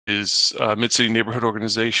is Mid-City Neighborhood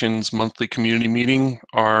Organization's monthly community meeting.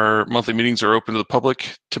 Our monthly meetings are open to the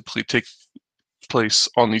public, typically take place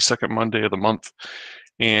on the second Monday of the month.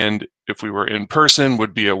 And if we were in person,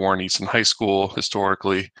 would be at Warren Easton High School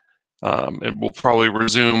historically. And we'll probably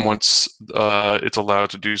resume once it's allowed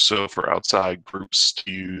to do so for outside groups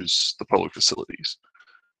to use the public facilities.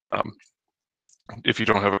 If you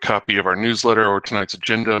don't have a copy of our newsletter or tonight's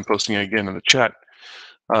agenda, I'm posting it again in the chat.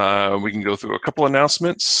 We can go through a couple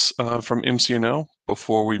announcements from MCNO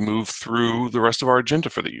before we move through the rest of our agenda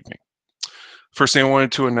for the evening. First thing I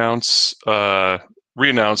wanted to announce,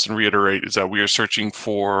 re-announce and reiterate is that we are searching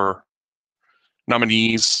for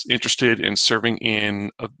nominees interested in serving in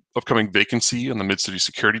an upcoming vacancy in the Mid-City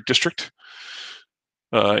Security District.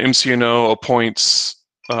 MCNO appoints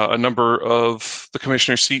a number of the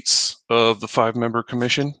commissioner seats of the 5-member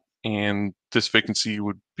commission, and this vacancy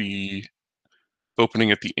would be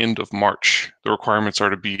opening at the end of March. The requirements are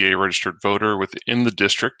to be a registered voter within the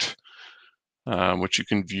district, which you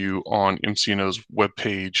can view on MCNO's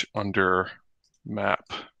webpage under map.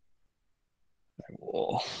 I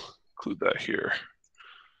will include that here.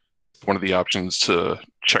 One of the options to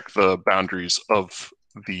check the boundaries of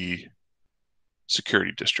the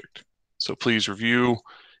security district. So please review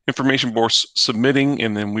information before submitting,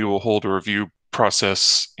 and then we will hold a review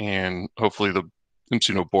process, and hopefully the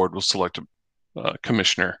MCNO board will select a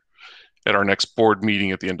commissioner at our next board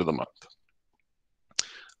meeting at the end of the month.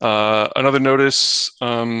 Another notice,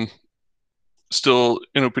 still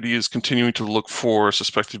NOPD is continuing to look for a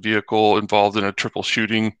suspected vehicle involved in a triple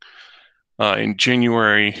shooting in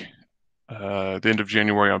January, the end of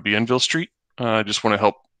January on Bienville Street. I just want to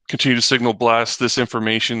help continue to signal blast this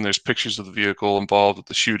information. There's pictures of the vehicle involved with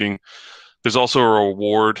the shooting. There's also a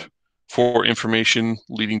reward for information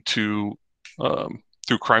leading to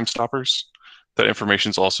through Crime Stoppers. That information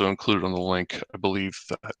is also included on the link. I believe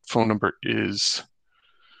that phone number is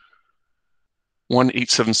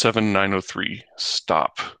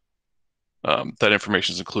 1-877-903-STOP. That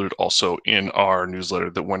information is included also in our newsletter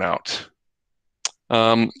that went out.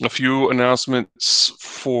 A few announcements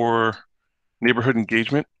for neighborhood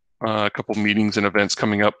engagement, a couple meetings and events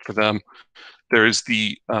coming up for them. There is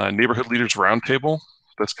the Neighborhood Leaders Roundtable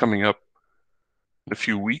that's coming up in a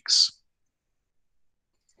few weeks.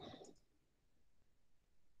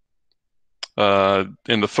 And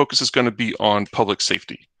the focus is going to be on public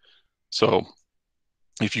safety. So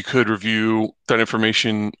if you could review that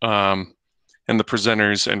information and the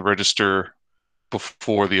presenters and register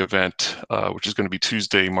before the event, which is going to be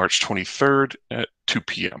Tuesday, March 23rd at 2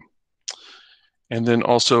 p.m. And then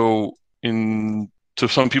also, to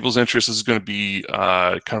some people's interest, this is going to be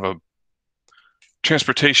kind of a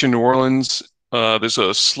transportation New Orleans. There's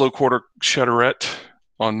a slow quarter Charrette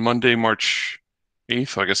on Monday, March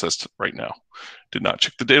 8th. I guess that's right now. Did not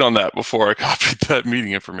check the date on that before I copied that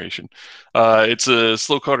meeting information. It's a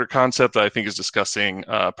slow quarter concept that I think is discussing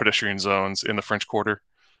pedestrian zones in the French Quarter.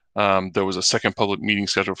 There was a second public meeting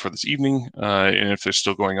scheduled for this evening, and if they're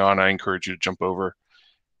still going on, I encourage you to jump over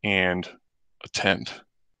and attend.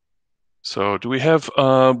 So do we have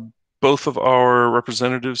both of our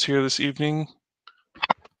representatives here this evening?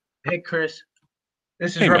 Hey, Chris.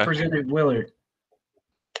 This is Representative Willard.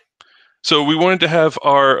 So we wanted to have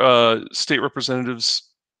our state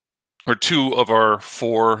representatives, or 2 of our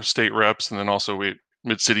 4 state reps, and then also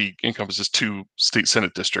Mid-City encompasses 2 state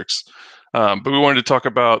Senate districts. But we wanted to talk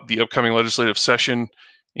about the upcoming legislative session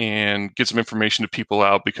and get some information to people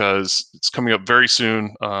out because it's coming up very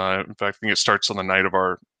soon. In fact, I think it starts on the night of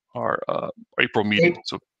our April meeting.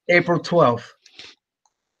 So April 12th.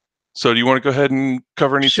 So do you want to go ahead and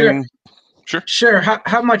cover anything? Sure. Sure.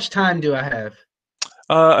 How much time do I have?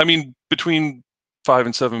 I mean, between 5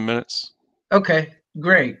 and 7 minutes. Okay,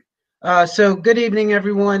 great. So good evening,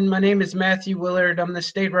 everyone. My name is Matthew Willard. I'm the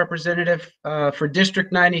state representative for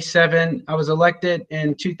District 97. I was elected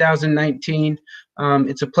in 2019.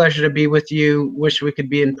 It's a pleasure to be with you. Wish we could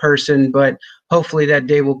be in person, but hopefully that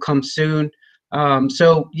day will come soon.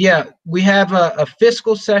 So yeah, we have a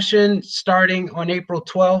fiscal session starting on April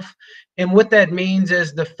 12th. And what that means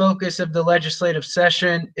is the focus of the legislative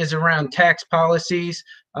session is around tax policies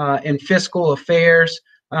and fiscal affairs.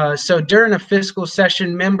 So during a fiscal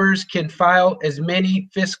session, members can file as many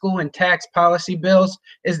fiscal and tax policy bills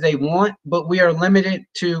as they want, but we are limited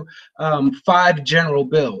to 5 general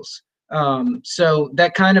bills. So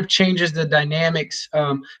that kind of changes the dynamics.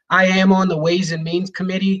 I am on the Ways and Means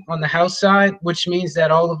Committee on the House side, which means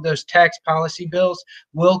that all of those tax policy bills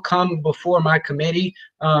will come before my committee.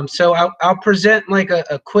 So I'll present like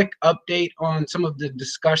a quick update on some of the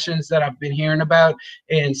discussions that I've been hearing about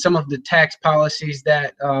and some of the tax policies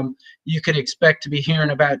that you could expect to be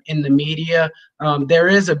hearing about in the media. There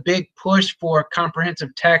is a big push for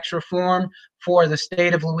comprehensive tax reform for the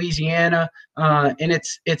state of Louisiana, and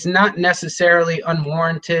it's not necessarily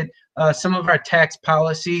unwarranted. Some of our tax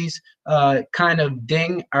policies kind of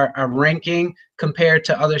ding our ranking compared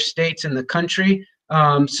to other states in the country.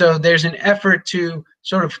 So there's an effort to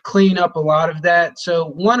sort of clean up a lot of that. So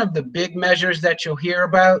one of the big measures that you'll hear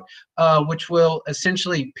about, which will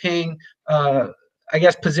essentially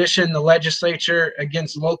position the legislature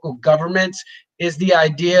against local governments, is the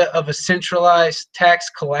idea of a centralized tax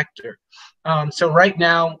collector. So right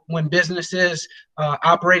now, when businesses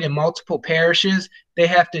operate in multiple parishes, they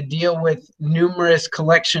have to deal with numerous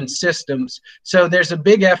collection systems. So there's a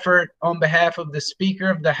big effort on behalf of the Speaker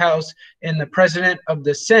of the House and the President of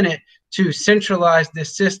the Senate to centralize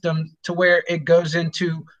this system to where it goes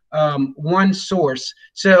into one source.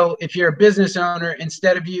 So if you're a business owner,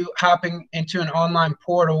 instead of you hopping into an online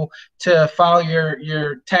portal to file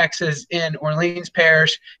your taxes in Orleans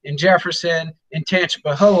Parish, in Jefferson, in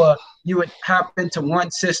Tangipahoa, you would hop into one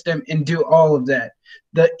system and do all of that.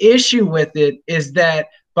 The issue with it is that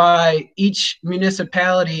by each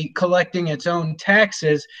municipality collecting its own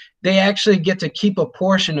taxes, they actually get to keep a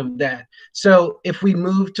portion of that. So if we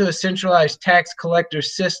move to a centralized tax collector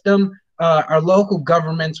system, our local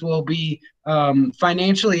governments will be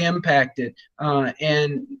financially impacted,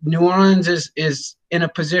 and New Orleans is in a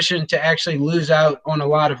position to actually lose out on a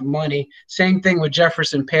lot of money. Same thing with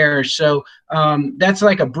Jefferson Parish. So that's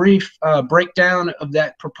like a brief breakdown of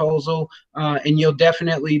that proposal, and you'll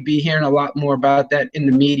definitely be hearing a lot more about that in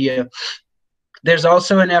the media. There's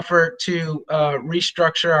also an effort to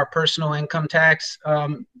restructure our personal income tax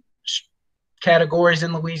categories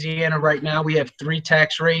in Louisiana. Right now we have 3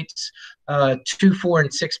 tax rates, 2%, 4%,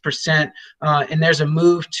 and 6%, and there's a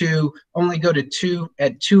move to only go to 2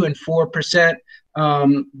 and 4%.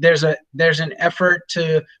 There's an effort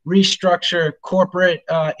to restructure corporate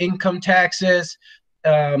income taxes.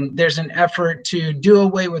 There's an effort to do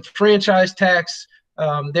away with franchise tax.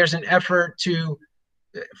 There's an effort to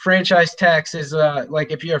franchise tax is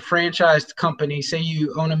like if you're a franchised company, say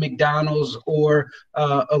you own a McDonald's or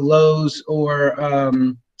a Lowe's or a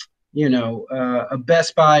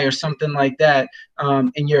Best Buy or something like that,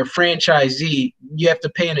 and you're a franchisee, you have to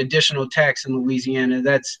pay an additional tax in Louisiana.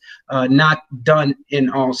 That's not done in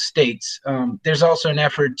all states. There's also an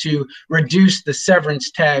effort to reduce the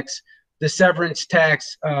severance tax. The severance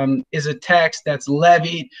tax is a tax that's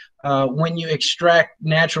levied when you extract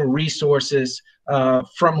natural resources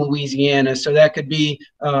from Louisiana. So that could be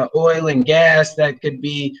oil and gas, that could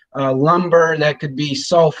be lumber, that could be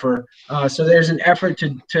sulfur. So there's an effort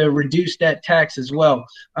to reduce that tax as well.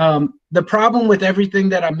 The problem with everything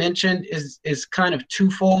that I mentioned is kind of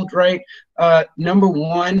twofold, right? Number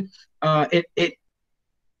one,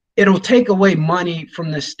 it'll take away money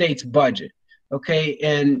from the state's budget. Okay,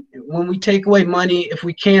 and when we take away money, if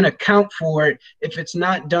we can't account for it, if it's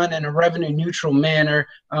not done in a revenue neutral manner,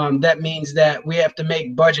 that means that we have to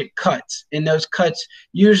make budget cuts. And those cuts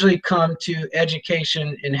usually come to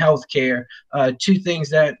education and healthcare, 2 things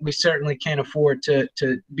that we certainly can't afford to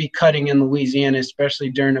be cutting in Louisiana, especially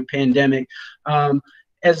during a pandemic.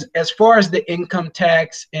 As far as the income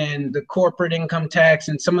tax and the corporate income tax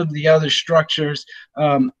and some of the other structures,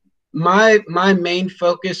 my main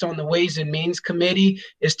focus on the Ways and Means Committee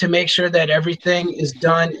is to make sure that everything is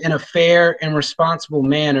done in a fair and responsible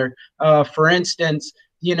manner. For instance,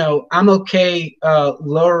 I'm okay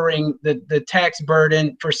lowering the tax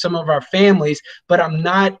burden for some of our families, but I'm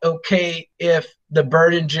not okay if the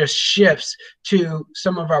burden just shifts to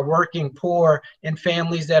some of our working poor and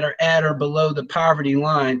families that are at or below the poverty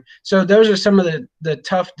line. So those are some of the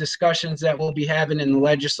tough discussions that we'll be having in the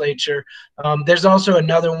legislature. There's also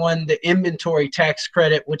another one, the inventory tax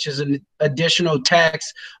credit, which is an additional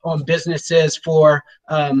tax on businesses for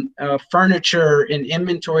furniture and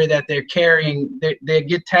inventory that they're carrying. They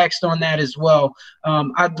get taxed on that as well.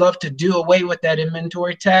 I'd love to do away with that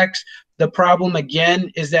inventory tax. The problem,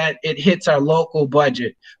 again, is that it hits our local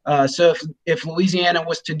budget. So if Louisiana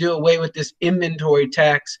was to do away with this inventory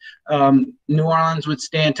tax, New Orleans would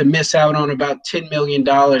stand to miss out on about $10 million,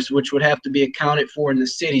 which would have to be accounted for in the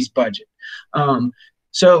city's budget.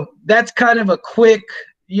 So that's kind of a quick,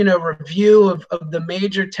 review of the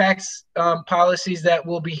major tax policies that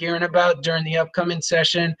we'll be hearing about during the upcoming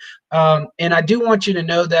session. And I do want you to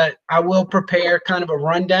know that I will prepare kind of a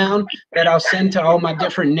rundown that I'll send to all my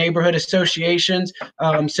different neighborhood associations,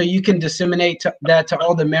 so you can disseminate that to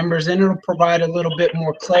all the members, and it'll provide a little bit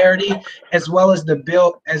more clarity, as well as the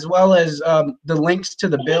bill, as well as the links to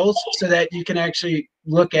the bills, so that you can actually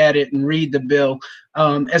look at it and read the bill.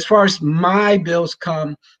 As far as my bills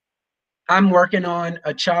come, I'm working on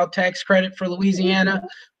a child tax credit for Louisiana.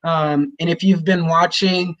 And if you've been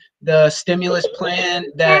watching the stimulus plan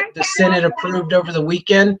that the Senate approved over the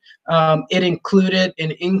weekend, it included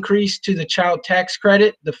an increase to the child tax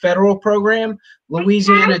credit, the federal program.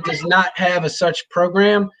 Louisiana does not have a such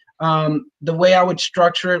program. The way I would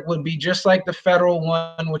structure it would be just like the federal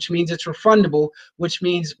one, which means it's refundable, which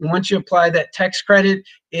means once you apply that tax credit,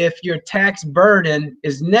 if your tax burden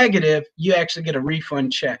is negative, you actually get a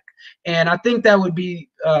refund check. And I think that would be,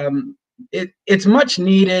 it's much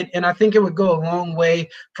needed, and I think it would go a long way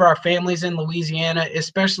for our families in Louisiana,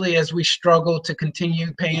 especially as we struggle to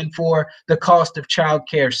continue paying for the cost of child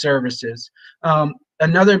care services.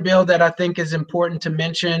 Another bill that I think is important to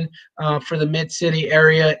mention for the Mid-City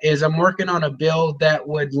area is I'm working on a bill that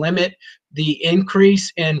would limit the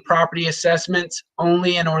increase in property assessments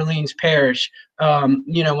only in Orleans Parish.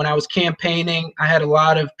 When I was campaigning, I had a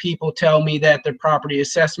lot of people tell me that their property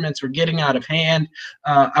assessments were getting out of hand.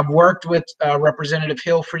 I've worked with Representative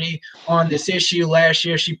Hilferty on this issue. Last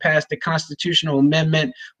year, she passed a constitutional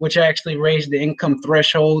amendment which actually raised the income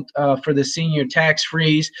threshold for the senior tax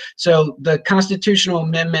freeze. So the constitutional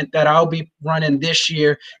amendment that I'll be running this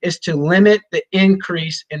year is to limit the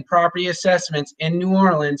increase in property assessments in New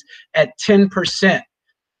Orleans at 10%.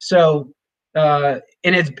 So, and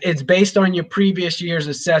it's based on your previous year's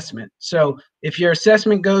assessment. So if your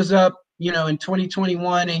assessment goes up, in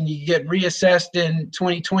 2021 and you get reassessed in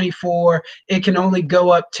 2024, it can only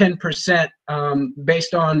go up 10%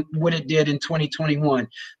 based on what it did in 2021.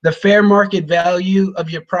 The fair market value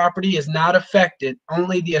of your property is not affected,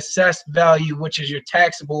 only the assessed value, which is your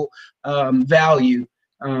taxable value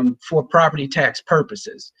for property tax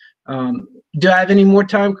purposes. Do I have any more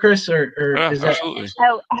time, Chris, or Yeah, is that? absolutely.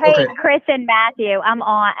 Oh, hey, Okay. Chris and Matthew, I'm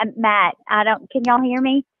on. Matt, can y'all hear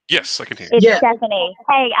me? Yes, I can hear. It's Yeah. Stephanie.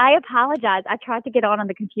 Hey, I apologize. I tried to get on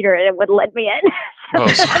the computer and it wouldn't let me in. Oh,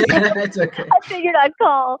 sorry. It's okay. I figured I'd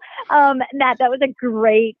call. Matt, that was a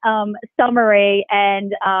great summary,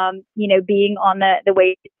 and being on the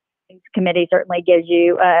Ways Committee certainly gives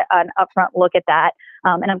you an upfront look at that.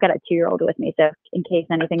 And I've got a 2-year-old with me, so in case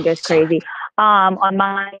anything goes crazy on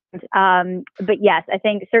mine. But yes, I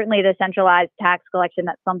think certainly the centralized tax collection,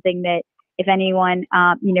 that's something that, if anyone,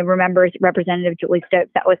 remembers Representative Julie Stokes,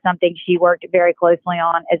 that was something she worked very closely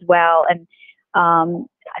on as well. And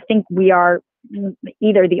I think we are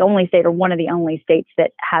either the only state or one of the only states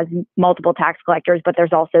that has multiple tax collectors, but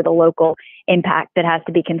there's also the local impact that has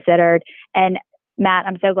to be considered. And Matt,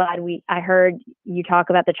 I'm so glad I heard you talk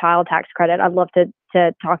about the child tax credit. I'd love to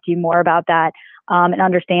talk to you more about that and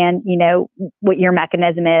understand, what your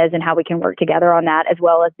mechanism is and how we can work together on that, as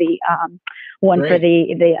well as the one Great. for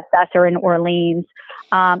the assessor in Orleans.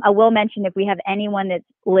 I will mention, if we have anyone that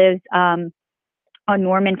lives on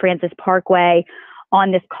Norman Francis Parkway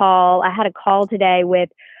on this call, I had a call today with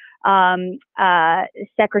the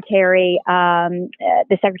Secretary of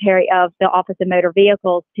the Office of Motor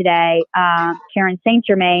Vehicles today, Karen St.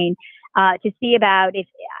 Germain, to see about if,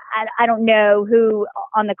 I don't know who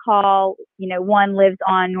on the call, one lives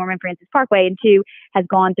on Norman Francis Parkway, and 2 has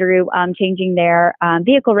gone through changing their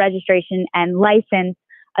vehicle registration and license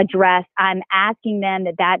address. I'm asking them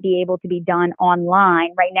that be able to be done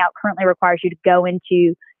online. Right now, it currently requires you to go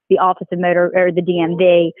into the Office of Motor, or the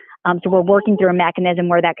DMV. So we're working through a mechanism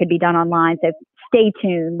where that could be done online. So stay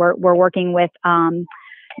tuned. We're working with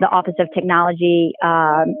the Office of Technology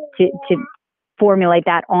to formulate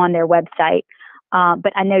that on their website.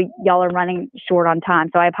 But I know y'all are running short on time,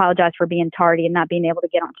 so I apologize for being tardy and not being able to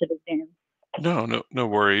get onto the Zoom. No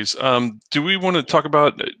worries. Do we want to talk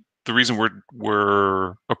about the reason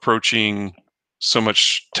we're approaching so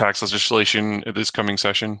much tax legislation at this coming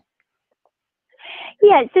session?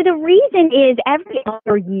 Yeah, so the reason is every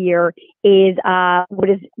other year is what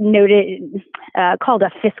is noted called a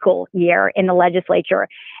fiscal year in the legislature.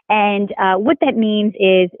 And what that means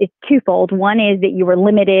is it's twofold. One is that you were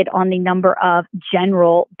limited on the number of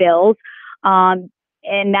general bills, and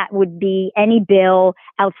that would be any bill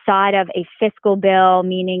outside of a fiscal bill,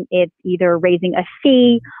 meaning it's either raising a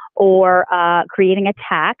fee or creating a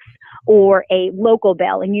tax, or a local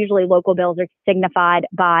bill. And usually local bills are signified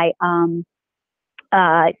by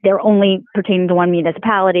they're only pertaining to one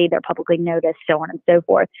municipality. They're publicly noticed, so on and so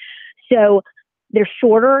forth. So they're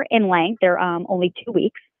shorter in length. They're only 2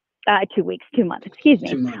 weeks. 2 months, excuse me.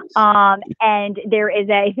 2 months. And there is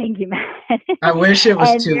thank you, Matt. I wish it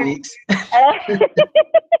was 2 weeks.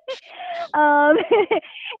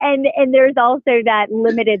 And there's also that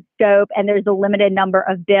limited scope, and there's a limited number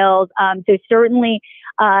of bills. So certainly,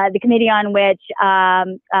 the committee on which,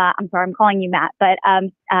 I'm sorry, I'm calling you Matt, but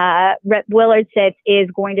Rep. Willard sits is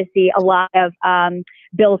going to see a lot of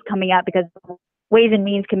bills coming up, because the Ways and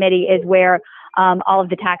Means Committee is where all of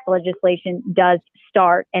the tax legislation does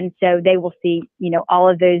start. And so they will see, all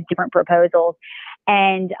of those different proposals.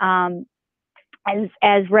 And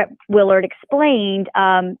as Rep. Willard explained,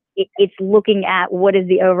 it's looking at what is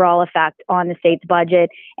the overall effect on the state's budget.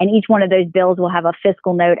 And each one of those bills will have a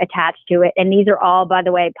fiscal note attached to it. And these are all, by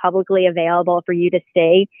the way, publicly available for you to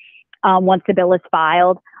see once the bill is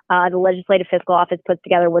filed. The Legislative Fiscal Office puts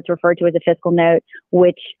together what's referred to as a fiscal note,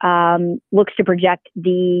 which looks to project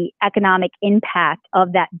the economic impact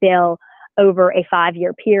of that bill over a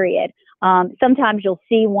 5-year period. Sometimes you'll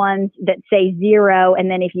see ones that say 0, and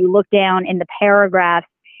then if you look down in the paragraphs,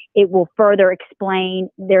 it will further explain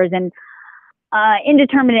there's an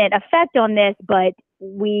indeterminate effect on this, but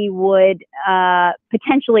we would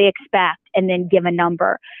potentially expect, and then give a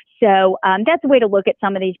number. So that's a way to look at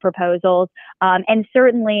some of these proposals. And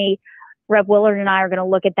certainly, Rep. Willard and I are going to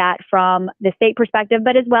look at that from the state perspective,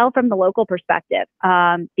 but as well from the local perspective,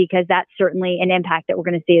 because that's certainly an impact that we're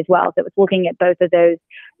going to see as well. So it's looking at both of those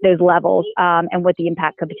levels and what the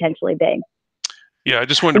impact could potentially be. Yeah, I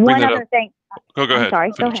just wanted to bring that up. Go ahead.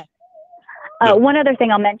 Sorry, Finish. go ahead. One other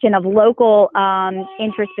thing I'll mention of local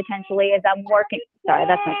interest potentially is I'm working. Sorry,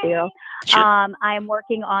 that's my deal. Sure. I am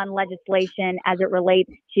working on legislation as it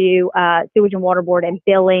relates to sewage and water board and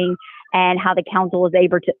billing, and how the council is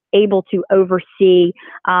able to oversee.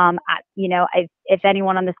 If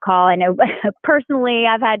anyone on this call, I know personally,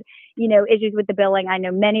 I've had issues with the billing. I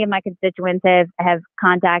know many of my constituents have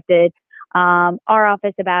contacted our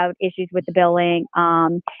office about issues with the billing.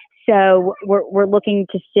 So we're looking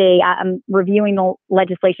to see. I'm reviewing the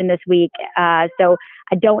legislation this week, so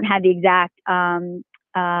I don't have the exact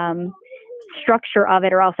structure of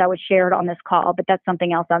it, or else I would share it on this call. But that's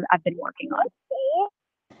something else I've been working on.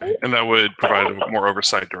 And that would provide more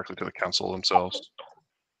oversight directly to the council themselves.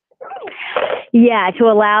 Yeah, to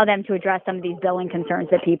allow them to address some of these billing concerns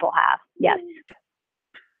that people have. Yes.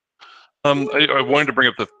 I wanted to bring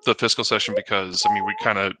up the fiscal session because, we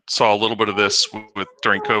kind of saw a little bit of this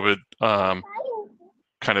during COVID,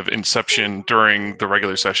 kind of inception during the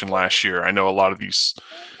regular session last year. I know a lot of these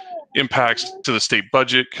impacts to the state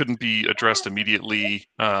budget couldn't be addressed immediately.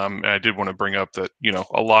 And I did want to bring up that,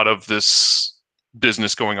 a lot of this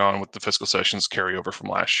business going on with the fiscal sessions carry over from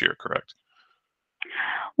last year, correct?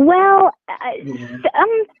 Well,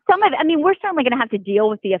 some of it, we're certainly going to have to deal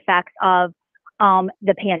with the effects of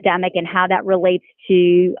the pandemic and how that relates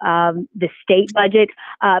to the state budget.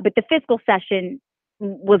 But the fiscal session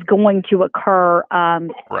was going to occur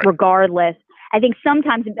right. regardless. I think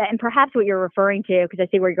sometimes, and perhaps what you're referring to, because I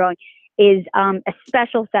see where you're going, is a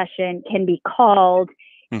special session can be called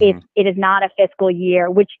if it is not a fiscal year,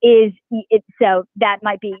 which is it. So that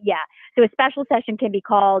might be, yeah. So a special session can be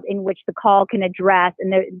called in which the call can address,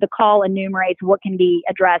 and the call enumerates what can be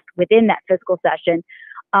addressed within that fiscal session,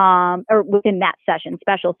 or within that session,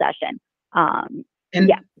 special session.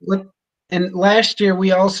 And last year,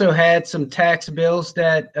 we also had some tax bills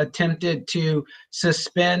that attempted to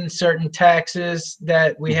suspend certain taxes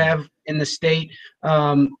that we have in the state.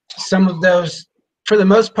 Some of those, for the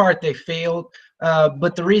most part, they failed.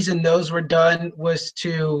 But the reason those were done was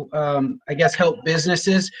to, help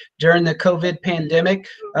businesses during the COVID pandemic.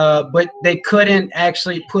 But they couldn't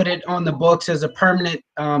actually put it on the books as a permanent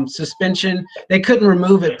suspension. They couldn't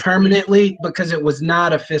remove it permanently because it was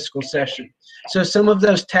not a fiscal session. So some of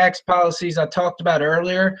those tax policies I talked about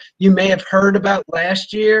earlier, you may have heard about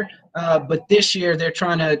last year, but this year they're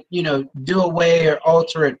trying to, do away or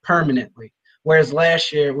alter it permanently, whereas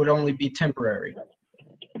last year it would only be temporary.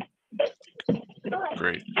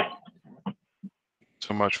 Great.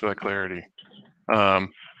 So much for that clarity.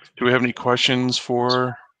 Do we have any questions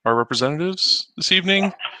for our representatives this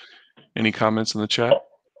evening? Any comments in the chat?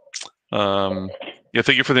 Thank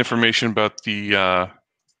you for the information about the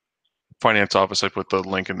finance office. I put the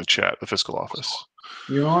link in the chat, the fiscal office.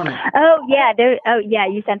 You're on it. Oh yeah,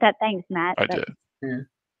 you sent that. Thanks, Matt. I did.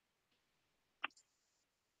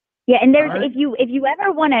 Yeah, and there's if you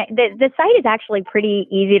ever want to, the site is actually pretty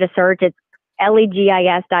easy to search. It's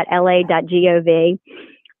legis.la.gov,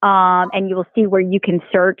 and you will see where you can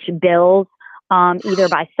search bills either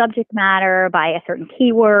by subject matter, by a certain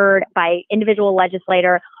keyword, by individual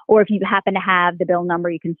legislator, or if you happen to have the bill number,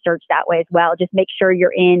 you can search that way as well. Just make sure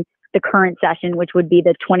you're in the current session, which would be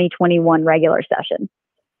the 2021 regular session.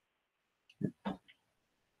 All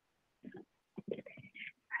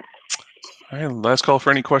right, last call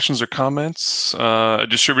for any questions or comments. I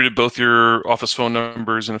distributed both your office phone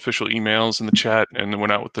numbers and official emails in the chat, and then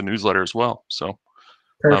went out with the newsletter as well. So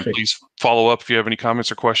please follow up if you have any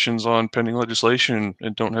comments or questions on pending legislation,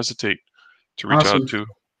 and don't hesitate to reach out to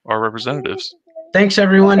our representatives. Thanks,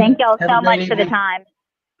 everyone. Thank y'all so much for the time.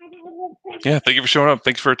 Yeah, thank you for showing up.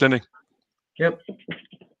 Thanks for attending. Yep.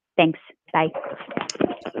 Thanks. Bye.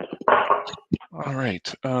 All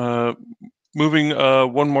right. Moving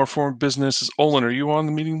one more form of business is Olin. Are you on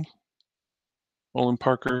the meeting? Olin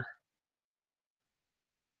Parker?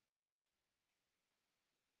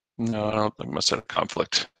 No, I don't think I must have a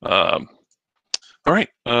conflict. All right,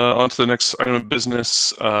 on to the next item of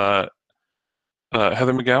business. Heather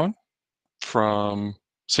McGowan from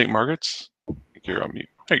St. Margaret's. I think you're on mute.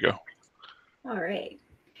 There you go. All right.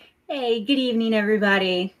 Hey, good evening,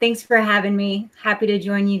 everybody. Thanks for having me. Happy to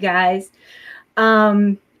join you guys.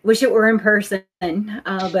 Wish it were in person,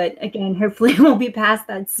 but again, hopefully we'll be past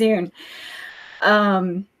that soon.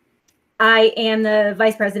 I am the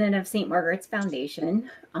vice president of St. Margaret's Foundation.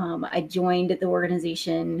 I joined the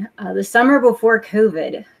organization the summer before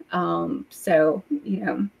COVID. So, you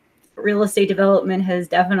know, real estate development has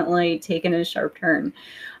definitely taken a sharp turn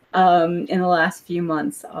in the last few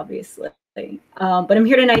months, obviously. But I'm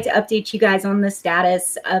here tonight to update you guys on the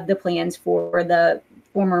status of the plans for the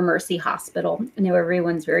former Mercy Hospital. I know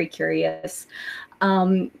everyone's very curious.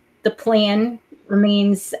 The plan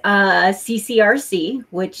remains CCRC,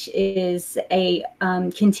 which is a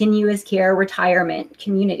continuous care retirement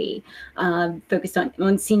community focused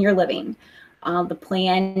on senior living. The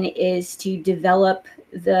plan is to develop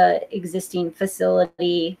the existing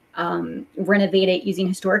facility, renovate it using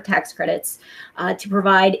historic tax credits to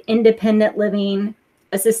provide independent living,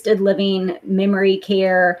 assisted living, memory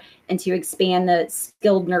care, and to expand the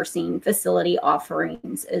skilled nursing facility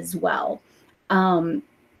offerings as well.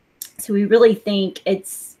 So we really think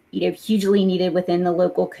it's, you know, hugely needed within the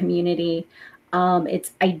local community.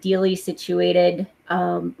 It's ideally situated,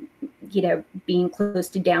 you know, being close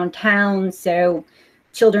to downtown, so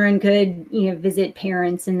children could, you know, visit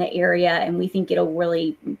parents in the area, and we think it'll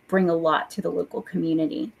really bring a lot to the local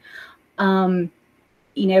community. You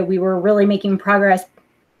know, we were really making progress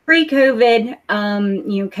pre-COVID.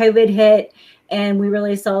 You know, COVID hit, and we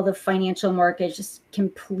really saw the financial market just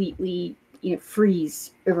completely, you know,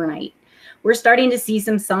 freeze overnight. We're starting to see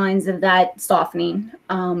some signs of that softening.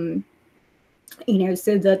 You know,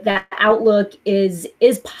 so that outlook is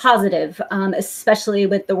positive, especially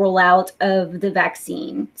with the rollout of the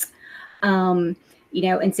vaccine. You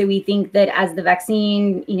know, and so we think that as the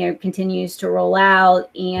vaccine, you know, continues to roll out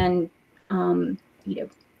and, you know,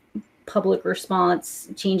 public response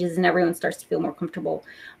changes and everyone starts to feel more comfortable,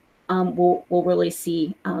 we'll really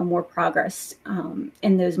see more progress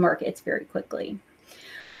in those markets very quickly.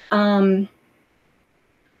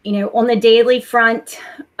 You know, on the daily front,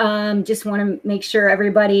 just want to make sure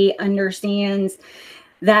everybody understands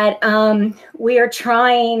that we are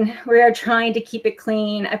trying to keep it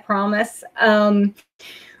clean. I promise.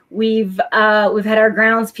 We've had our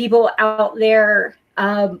grounds people out there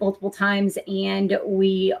multiple times, and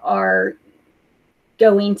we are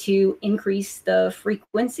going to increase the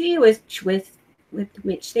frequency with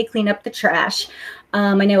which they clean up the trash.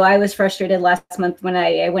 I know I was frustrated last month when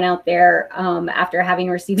I went out there after having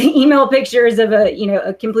received the email pictures of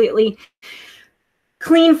a completely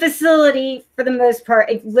clean facility for the most part,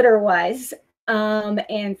 litter-wise,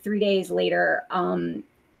 and 3 days later,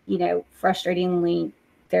 you know, frustratingly,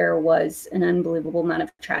 there was an unbelievable amount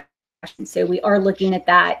of trash. And so we are looking at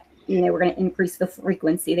that. You know, we're going to increase the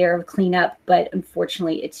frequency there of cleanup, but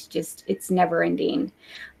unfortunately, it's never ending.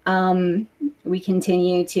 We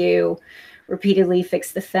continue to repeatedly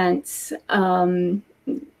fix the fence. You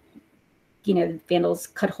know, vandals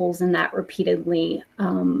cut holes in that repeatedly,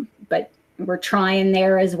 but we're trying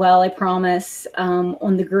there as well, I promise.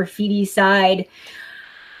 On the graffiti side,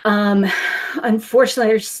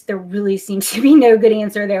 unfortunately, there really seems to be no good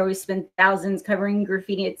answer there. We spent thousands covering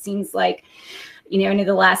graffiti. It seems like, you know, I know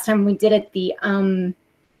the last time we did it,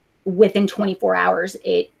 within 24 hours,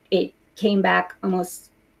 it came back almost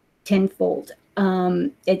tenfold.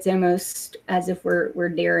 It's almost as if we're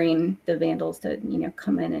daring the vandals to, you know,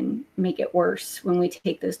 come in and make it worse when we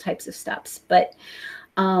take those types of steps. But,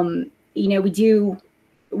 you know, we do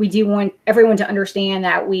want everyone to understand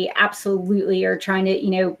that we absolutely are trying to, you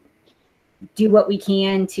know, do what we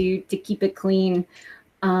can to keep it clean,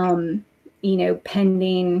 pending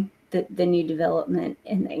the new development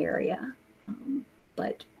in the area.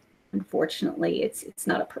 But unfortunately, it's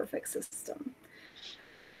not a perfect system.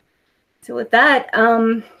 So with that,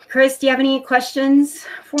 Chris, do you have any questions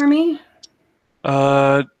for me?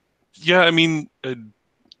 Yeah, I mean,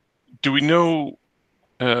 do we know?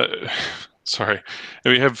 Sorry,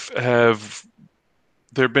 we have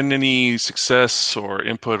there been any success or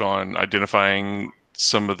input on identifying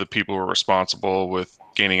some of the people who are responsible with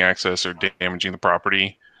gaining access or damaging the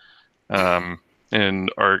property? And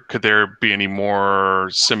could there be any more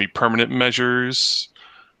semi-permanent measures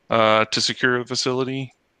to secure the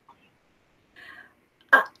facility?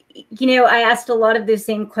 I asked a lot of those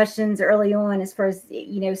same questions early on as far as,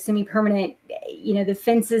 semi-permanent, the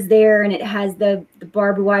fence is there and it has the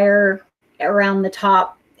barbed wire around the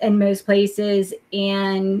top in most places,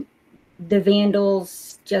 and the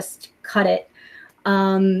vandals just cut it.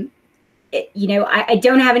 I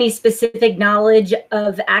don't have any specific knowledge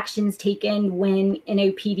of actions taken when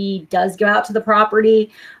NOPD does go out to the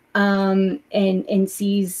property and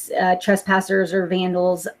sees trespassers or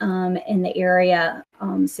vandals in the area.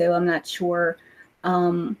 So I'm not sure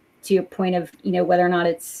to your point of, whether or not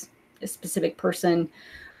it's a specific person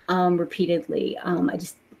repeatedly. I'm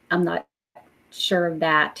not sure of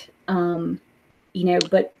that.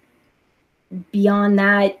 But beyond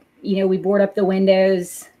that, we board up the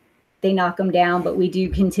windows, they knock them down, but we do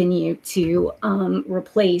continue to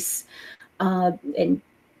replace and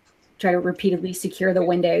try to repeatedly secure the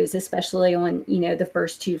windows, especially on, the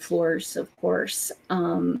first 2 floors, of course.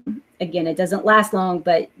 Again, it doesn't last long,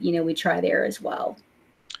 but, we try there as well.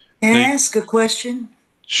 Can I ask a question?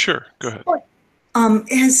 Sure, go ahead.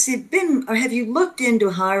 Has it been, or have you looked into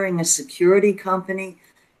hiring a security company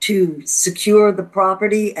to secure the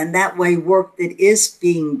property, and that way work that is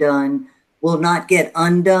being done will not get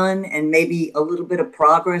undone, and maybe a little bit of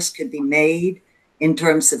progress could be made in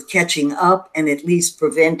terms of catching up and at least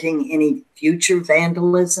preventing any future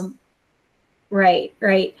vandalism? Right.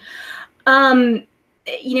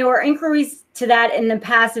 Our inquiries to that in the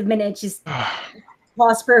past have been, it's just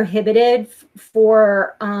cost prohibitive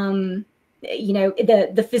for,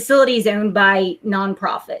 the facilities owned by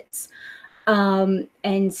nonprofits.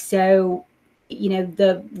 And so,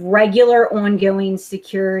 the regular ongoing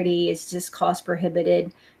security is just cost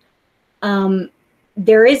prohibited. I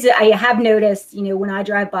have noticed, when I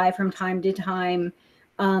drive by from time to time,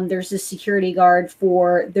 there's a security guard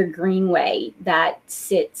for the greenway that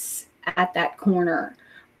sits at that corner,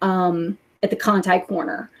 at the Conti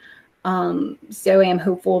corner. So I am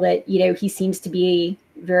hopeful that, he seems to be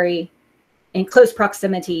very in close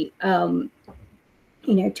proximity, to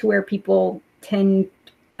where people tend,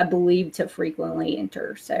 I believe, to frequently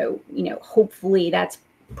enter. So, hopefully that's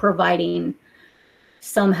providing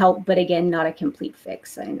some help, but again, not a complete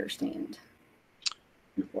fix, I understand.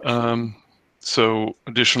 So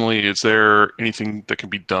additionally, is there anything that can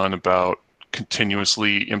be done about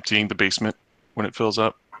continuously emptying the basement when it fills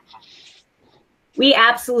up? We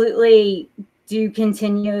absolutely do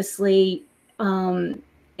continuously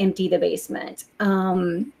empty the basement.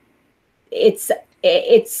 It's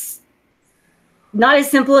not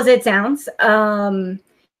as simple as it sounds,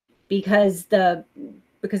 because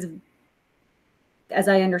as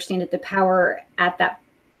I understand it, the power at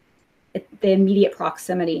the immediate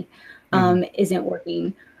proximity isn't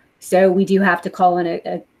working. So we do have to call in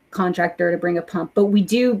a contractor to bring a pump, but we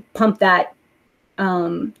do pump that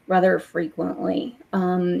rather frequently.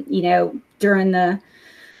 During the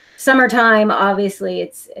summertime, obviously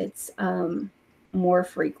it's more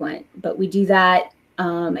frequent, but we do that.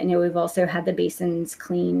 I know we've also had the basins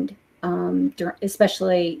cleaned,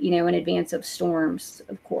 especially, in advance of storms,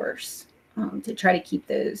 of course, to try to keep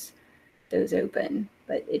those open.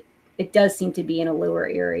 But it does seem to be in a lower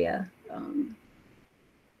area.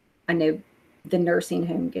 I know the nursing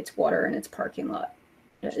home gets water in its parking lot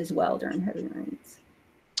as well during heavy rains.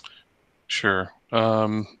 Sure.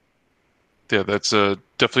 Yeah, that's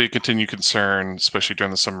definitely a continued concern, especially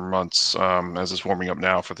during the summer months, as it's warming up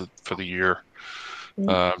now for the year,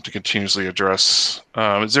 to continuously address.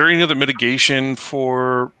 Is there any other mitigation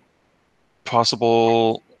for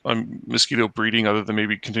possible mosquito breeding other than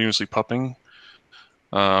maybe continuously pupping?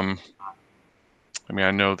 I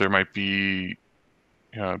know there might be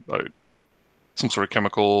some sort of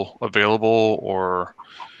chemical available, or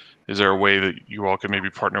is there a way that you all could maybe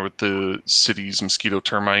partner with the city's mosquito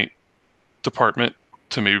termite department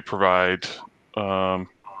to maybe provide,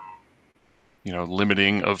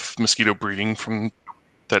 limiting of mosquito breeding from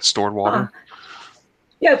that stored water?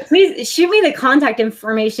 Yeah, please shoot me the contact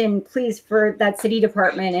information, please, for that city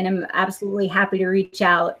department, and I'm absolutely happy to reach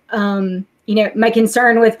out. You know, my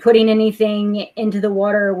concern with putting anything into the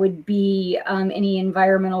water would be any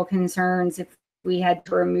environmental concerns if we had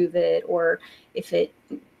to remove it or if it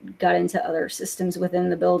got into other systems within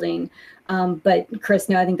the building. But Chris,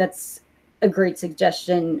 no, I think that's a great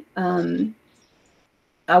suggestion. I'm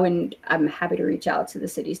happy to reach out to the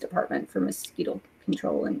city's department for mosquito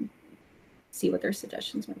control and see what their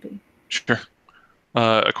suggestions might be. Sure.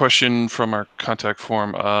 A question from our contact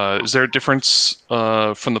form. Is there a difference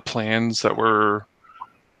from the plans that were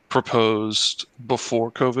proposed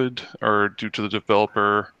before COVID or due to the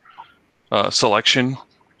developer selection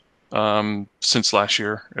since last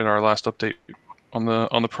year in our last update on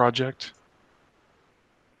the project?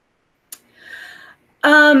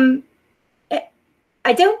 I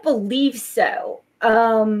don't believe so.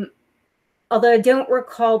 Although I don't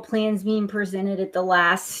recall plans being presented at the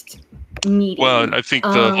last meeting. Well, I think the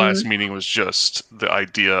last meeting was just the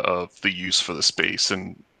idea of the use for the space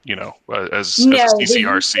and, you know, as a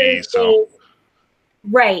CCRC. So.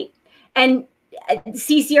 Right. And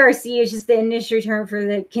CCRC is just the industry term for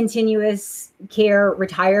the continuous care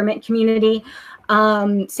retirement community.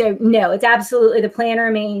 So no, it's absolutely, the plan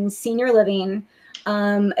remains senior living.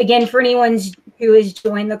 Again, for anyone who has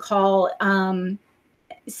joined the call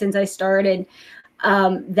since I started,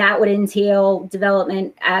 that would entail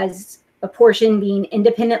development as a portion being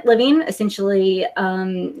independent living, essentially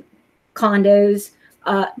condos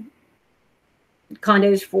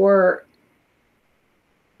for,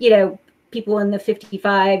 you know, people in the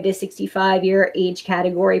 55 to 65 year age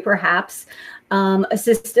category, perhaps,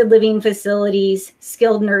 assisted living facilities,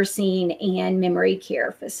 skilled nursing, and memory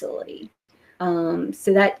care facility.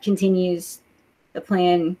 So that continues the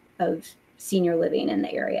plan of senior living in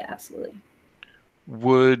the area, absolutely.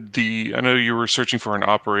 I know you were searching for an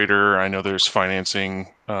operator. I know there's financing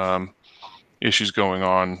issues going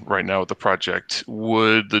on right now with the project.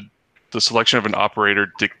 Would the selection of an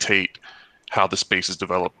operator dictate how the space is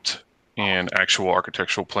developed and actual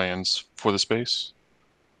architectural plans for the space?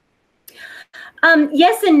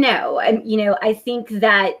 Yes and no. You know, I think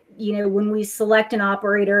that, you know, when we select an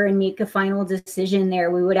operator and make a final decision there,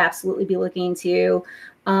 we would absolutely be looking to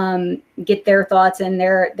get their thoughts and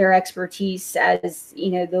their expertise as,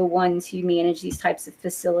 you know, the ones who manage these types of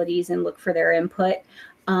facilities and look for their input.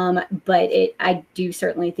 But I do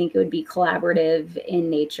certainly think it would be collaborative in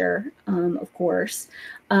nature, of course.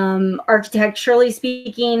 Architecturally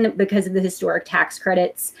speaking, because of the historic tax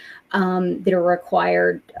credits that are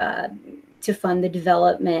required to fund the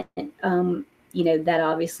development, you know, that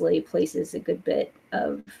obviously places a good bit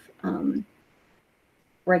of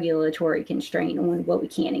regulatory constraint on what we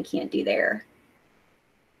can and can't do there.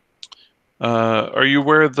 Are you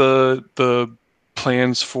aware of the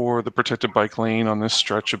plans for the protected bike lane on this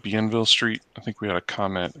stretch of Bienville Street? I think we had a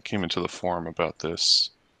comment that came into the forum about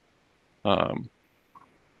this. I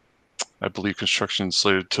believe construction is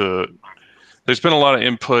slated to. There's been a lot of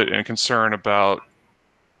input and concern about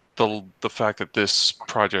the fact that this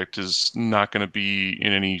project is not going to be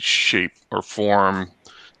in any shape or form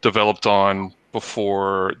developed on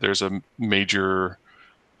before there's a major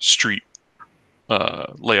street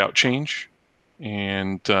layout change.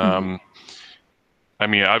 And I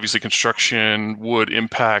mean, obviously construction would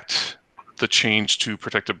impact the change to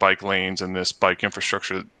protected bike lanes and this bike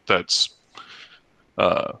infrastructure that's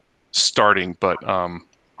starting, but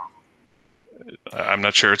I'm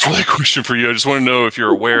not sure it's really a question for you. I just want to know if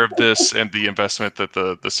you're aware of this and the investment that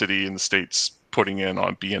the city and the state's putting in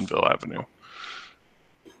on Bienville Avenue.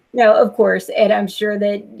 No, of course. And I'm sure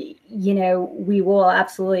that, you know, we will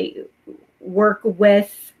absolutely work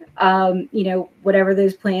with, you know, whatever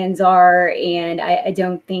those plans are. And I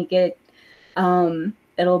don't think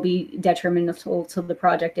it'll be detrimental to the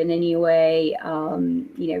project in any way. You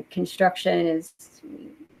know, construction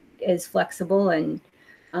is flexible, and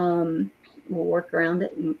we'll work around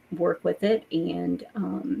it and work with it. And,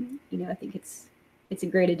 you know, I think it's a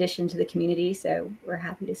great addition to the community. So we're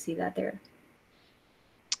happy to see that there.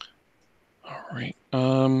 All right.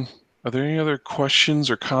 Are there any other questions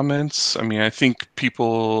or comments? I mean, I think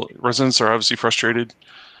residents are obviously frustrated.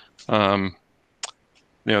 You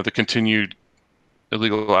know, the continued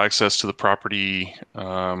illegal access to the property, you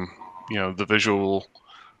know, the visual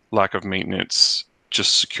lack of maintenance,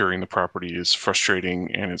 just securing the property is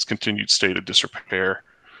frustrating, and its continued state of disrepair.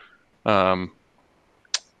 And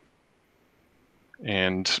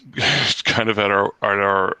kind of at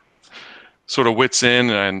our sort of wits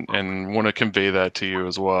end, and want to convey that to you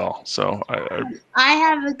as well. So I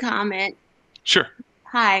have a comment. Sure.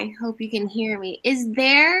 Hi, hope you can hear me. Is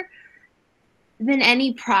there been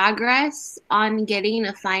any progress on getting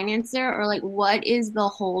a financer, or like what is the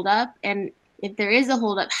holdup? And if there is a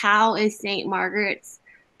holdup, how is St. Margaret's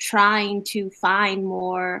trying to find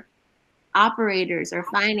more operators or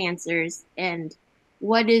financiers? And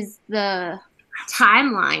what is the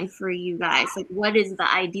timeline for you guys? Like, what is the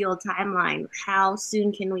ideal timeline? How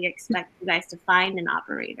soon can we expect you guys to find an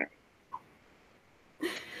operator?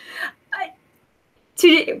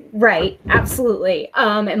 Right, absolutely.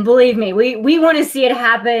 And believe me, we want to see it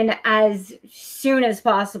happen as soon as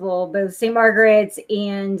possible, both St. Margaret's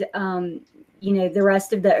and the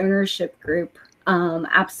rest of the ownership group.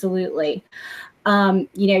 Absolutely. To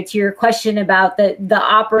your question about the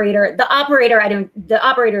operator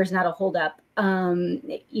is not a holdup. In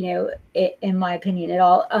my opinion at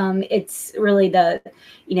all. It's really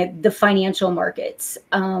the financial markets.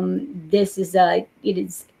 It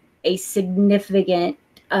is a significant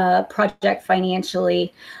project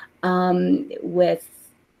financially, with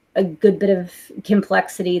a good bit of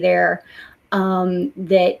complexity there,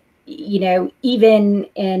 that even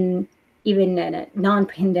in a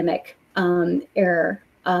non-pandemic era,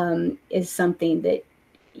 is something that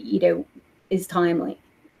is time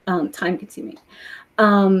consuming.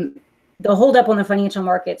 The holdup on the financial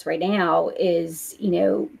markets right now is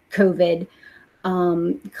COVID,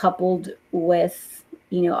 coupled with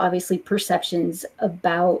obviously perceptions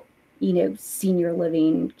about senior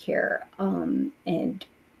living care, and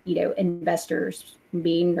investors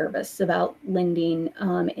being nervous about lending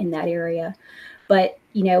in that area. But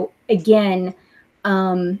again,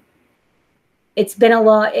 it's been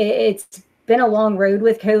a long road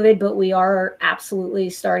with COVID, but we are absolutely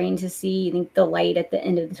starting to see, I think, the light at the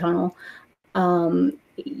end of the tunnel.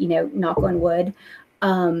 Knock on wood.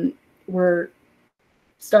 We're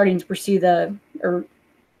starting to pursue the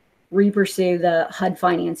HUD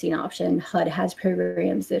financing option. HUD has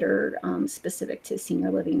programs that are specific to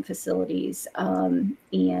senior living facilities, and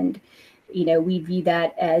we view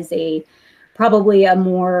that as probably a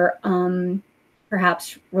more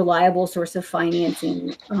perhaps reliable source of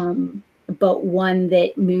financing, but one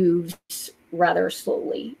that moves rather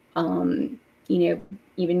slowly.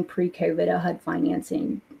 Even pre-COVID, a HUD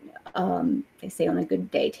financing, they say on a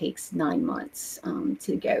good day takes 9 months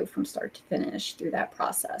to go from start to finish through that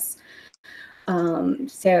process.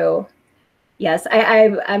 So yes,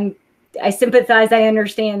 I sympathize. I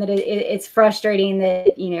understand that it's frustrating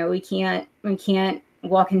that we can't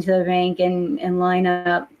walk into the bank and line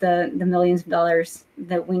up the millions of dollars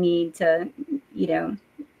that we need to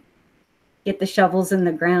get the shovels in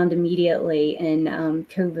the ground immediately. And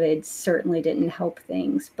COVID certainly didn't help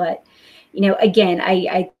things. But again,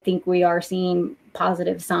 I think we are seeing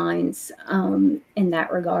positive signs in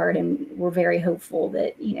that regard, and we're very hopeful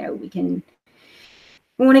that we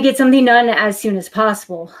want to get something done as soon as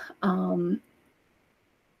possible. And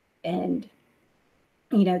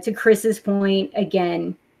to Chris's point,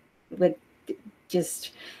 again, with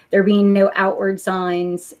just there being no outward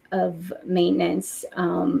signs of maintenance,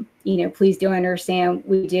 please do understand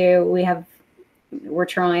we're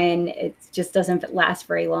trying. It just doesn't last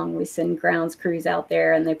very long. We send grounds crews out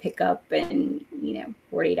there and they pick up, and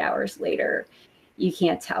 48 hours later, you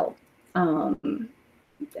can't tell. And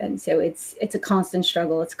so it's a constant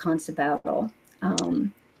struggle. It's a constant battle.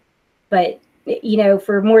 But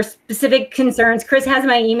for more specific concerns, Chris has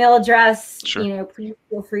my email address. Sure. Please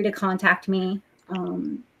feel free to contact me.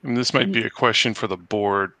 And this might be a question for the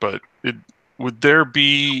board, but would there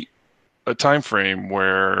be a time frame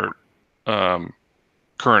where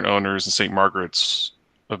current owners in St. Margaret's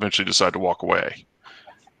eventually decide to walk away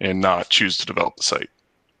and not choose to develop the site?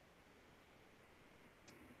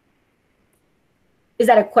 Is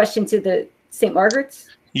that a question to the St. Margaret's?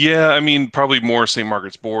 Yeah, I mean, probably more St.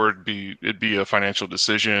 Margaret's board. It'd be a financial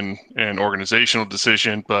decision and organizational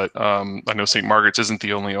decision, but I know St. Margaret's isn't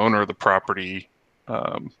the only owner of the property,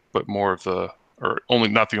 but more of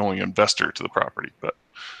not the only investor to the property. But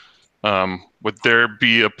would there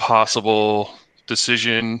be a possible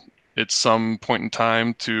decision at some point in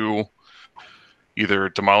time to either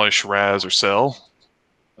demolish, razz, or sell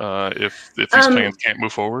if these plans can't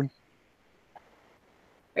move forward?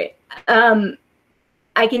 Right.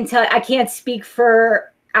 I can't speak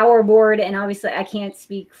for our board, and obviously I can't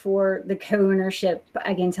speak for the co-ownership.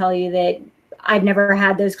 I can tell you that I've never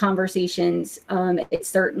had those conversations. It's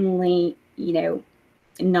certainly,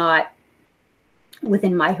 not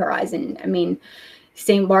within my horizon. I mean,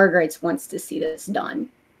 St. Margaret's wants to see this done.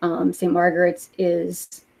 St. Margaret's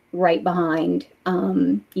is right behind.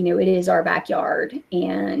 It is our backyard,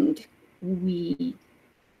 and we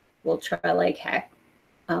will try like heck.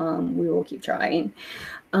 We will keep trying.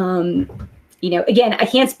 again, I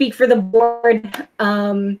can't speak for the board,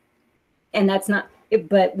 and that's not,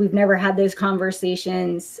 but we've never had those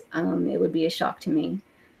conversations. It would be a shock to me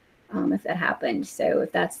if that happened. So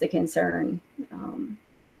if that's the concern,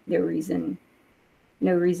 no reason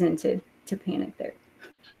to panic there.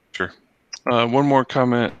 Sure. One more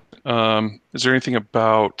comment. Is there anything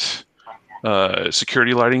about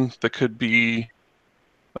security lighting that could be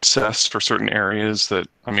assessed for certain areas that,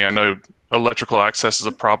 I mean, I know electrical access is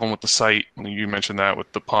a problem with the site. You mentioned that with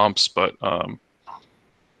the pumps, but,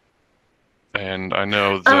 and I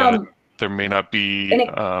know that there may not be,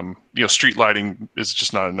 street lighting is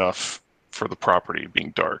just not enough for the property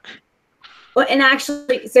being dark. Well, and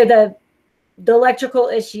actually, so the electrical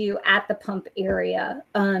issue at the pump area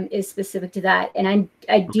is specific to that. And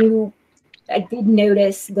I did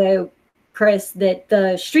notice, though, Chris, that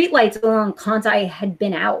the street lights along Conti had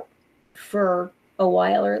been out for a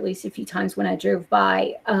while, or at least a few times when I drove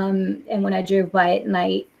by. And when I drove by at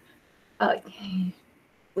night,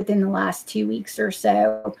 within the last 2 weeks or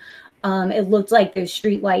so, it looked like those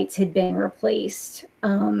street lights had been replaced,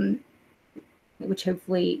 which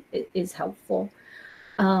hopefully is helpful.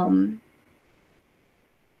 I'm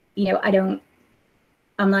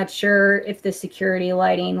not sure if the security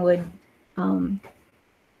lighting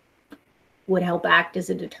would help act as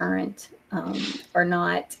a deterrent or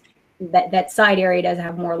not. That side area does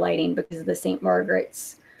have more lighting because of the St.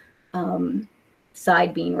 Margaret's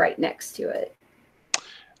side being right next to it.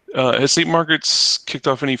 Has St. Margaret's kicked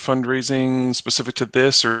off any fundraising specific to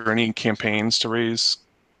this, or any campaigns to raise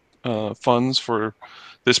funds for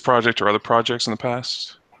this project or other projects in the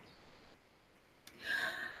past?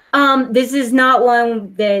 This is not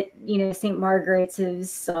one that, St. Margaret's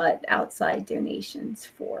has sought outside donations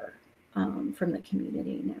for from the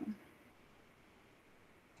community, no.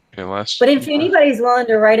 Okay, but if anybody's willing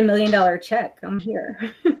to write $1 million check, I'm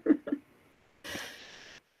here.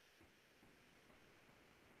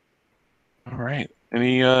 All right.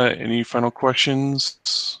 Any final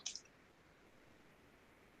questions?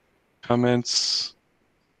 Comments?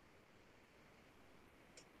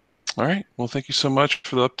 All right. Well, thank you so much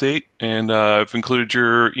for the update. And I've included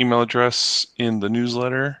your email address in the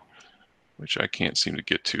newsletter, which I can't seem to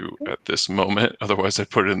get to at this moment. Otherwise, I'd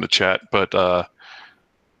put it in the chat. But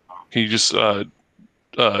can you just, sorry,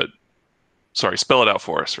 spell it out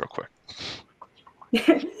for us real quick?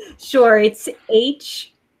 Sure. It's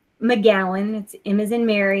H. McGowan. It's M as in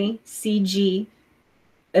Mary, CGOWAN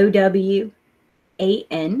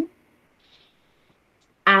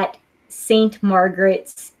at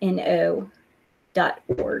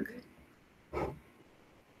stmargaretsno.org. All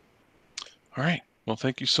right. Well,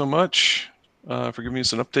 thank you so much for giving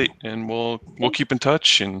us an update, and we'll keep in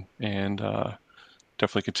touch and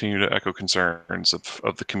definitely continue to echo concerns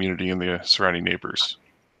of the community and the surrounding neighbors.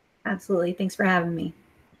 Absolutely. Thanks for having me.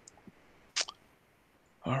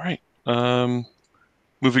 All right.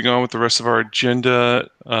 Moving on with the rest of our agenda,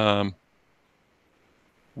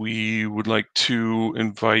 we would like to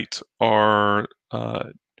invite our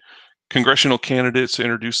congressional candidates to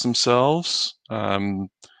introduce themselves.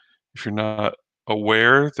 If you're not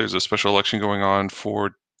aware, there's a special election going on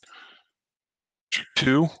for District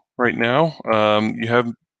 2 right now. You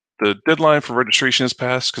have the deadline for registration has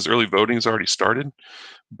passed because early voting has already started,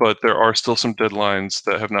 but there are still some deadlines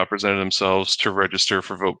that have not presented themselves to register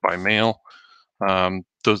for vote by mail. That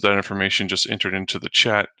information just entered into the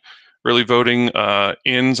chat. Early voting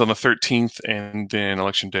ends on the 13th, and then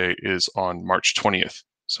election day is on March 20th.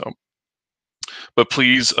 So, but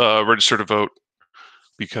please register to vote,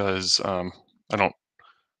 because I don't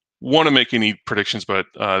want to make any predictions, but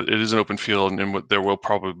it is an open field, and there will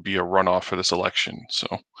probably be a runoff for this election. So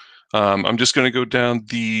I'm just going to go down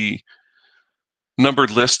the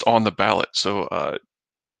numbered list on the ballot. So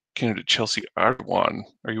candidate Chelsea Ardoin,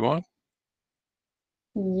 are you on?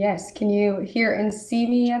 Yes. Can you hear and see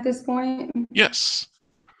me at this point? Yes.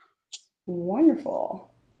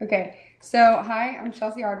 Wonderful. Okay. So, hi, I'm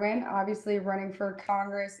Chelsea Ardoin, obviously running for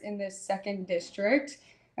Congress in this 2nd district.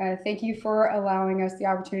 Thank you for allowing us the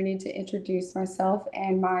opportunity to introduce myself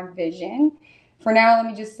and my vision. For now, let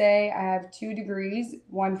me just say I have 2 degrees,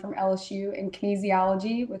 one from LSU in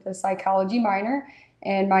kinesiology with a psychology minor,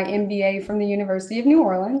 and my MBA from the University of New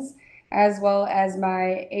Orleans, as well as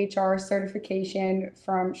my HR certification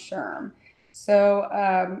from SHRM. So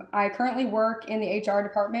I currently work in the HR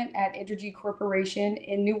department at Entergy Corporation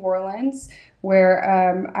in New Orleans,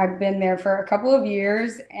 where I've been there for a couple of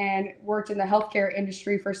years and worked in the healthcare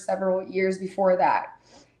industry for several years before that.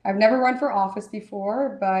 I've never run for office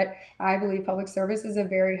before, but I believe public service is a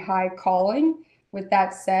very high calling. With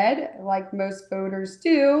that said, like most voters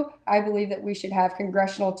do, I believe that we should have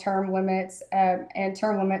congressional term limits and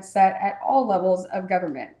term limits set at all levels of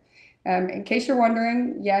government. In case you're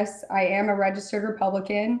wondering, yes, I am a registered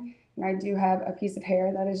Republican, and I do have a piece of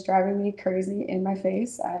hair that is driving me crazy in my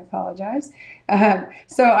face. I apologize.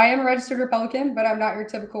 So I am a registered Republican, but I'm not your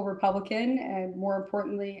typical Republican, and more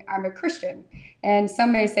importantly, I'm a Christian. And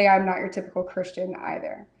some may say I'm not your typical Christian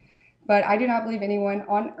either. But I do not believe anyone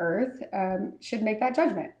on earth should make that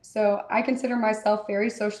judgment. So I consider myself very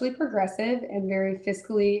socially progressive and very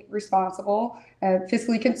fiscally responsible,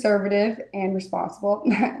 fiscally conservative and responsible.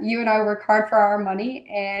 You and I work hard for our money,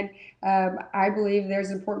 and I believe there's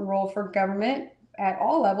an important role for government at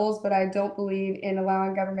all levels, but I don't believe in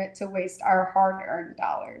allowing government to waste our hard-earned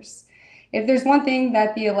dollars. If there's one thing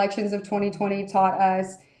that the elections of 2020 taught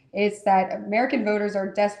us, it's that American voters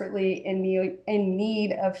are desperately in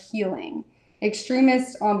need of healing.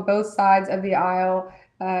 Extremists on both sides of the aisle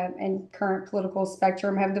and current political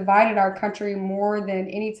spectrum have divided our country more than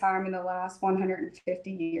any time in the last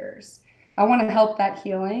 150 years. I want to help that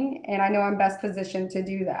healing, and I know I'm best positioned to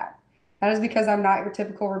do that. That is because I'm not your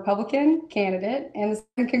typical Republican candidate, and the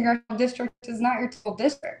 2nd Congressional District is not your typical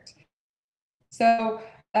district. So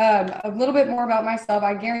a little bit more about myself.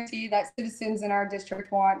 I guarantee that citizens in our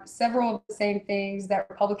district want several of the same things that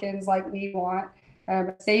Republicans like me want: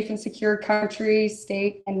 a safe and secure country,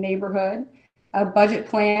 state, and neighborhood, a budget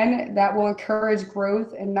plan that will encourage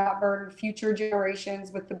growth and not burden future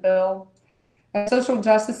generations with the bill, a social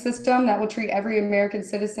justice system that will treat every American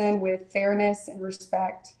citizen with fairness and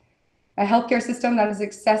respect, a healthcare system that is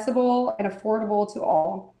accessible and affordable to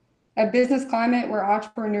all, a business climate where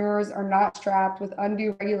entrepreneurs are not strapped with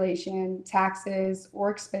undue regulation, taxes, or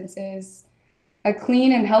expenses, a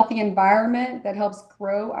clean and healthy environment that helps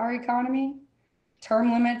grow our economy,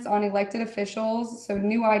 term limits on elected officials so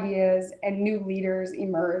new ideas and new leaders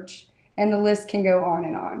emerge, and the list can go on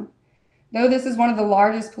and on. Though this is one of the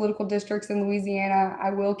largest political districts in Louisiana,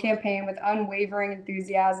 I will campaign with unwavering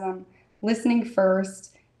enthusiasm, listening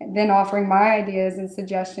first, and then offering my ideas and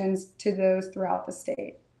suggestions to those throughout the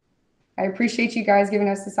state. I appreciate you guys giving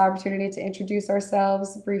us this opportunity to introduce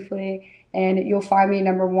ourselves briefly, and you'll find me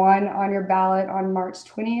 #1 on your ballot on March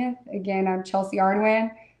 20th. Again, I'm Chelsea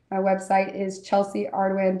Ardwan. My website is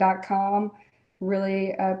chelseaardwan.com.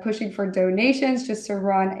 Really pushing for donations just to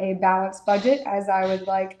run a balanced budget, as I would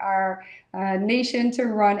like our nation to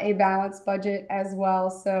run a balanced budget as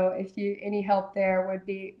well. So if any help there would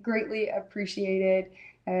be greatly appreciated.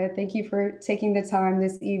 Thank you for taking the time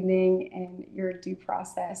this evening and your due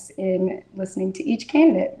process in listening to each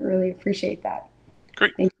candidate. Really appreciate that.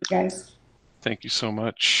 Great. Thank you, guys. Thank you so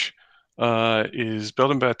much. Is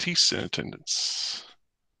Belden Baptiste in attendance?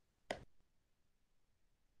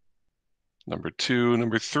 #2,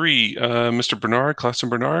 #3, Mr. Bernard, Claxton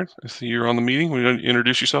Bernard, I see you're on the meeting. Will you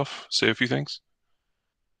introduce yourself, say a few things?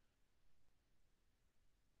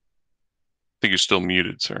 I think you're still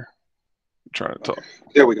muted, sir. I'm trying to talk.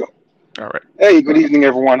 There we go. All right. Hey, good evening,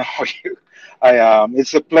 everyone. How are you?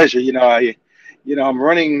 It's a pleasure. I'm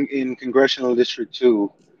running in Congressional District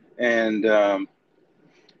 2, and I'm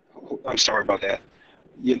sorry about that.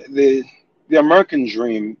 The American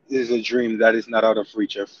dream is a dream that is not out of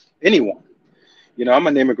reach of anyone. I'm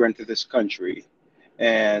an immigrant to this country,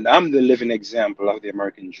 and I'm the living example of the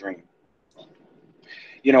American dream.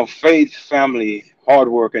 Faith, family, hard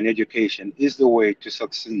work, and education is the way to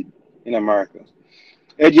succeed in America.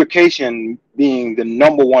 Education being the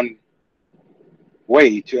 #1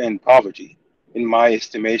 way to end poverty, in my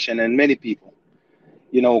estimation, and many people.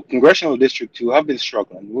 Congressional District 2 have been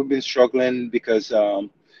struggling. We've been struggling because,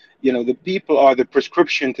 the people are the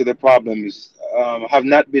prescription to the problems, have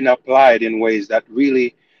not been applied in ways that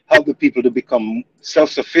really help the people to become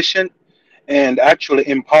self-sufficient and actually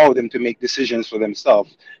empower them to make decisions for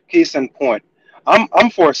themselves. Case in point, I'm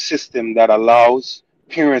for a system that allows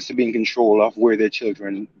parents to be in control of where their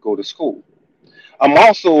children go to school. I'm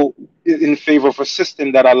also in favor of a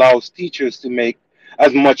system that allows teachers to make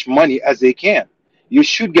as much money as they can. You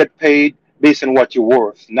should get paid based on what you're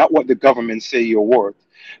worth, not what the government say you're worth.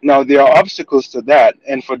 Now, there are obstacles to that,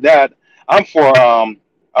 and for that, I'm for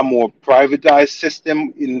a more privatized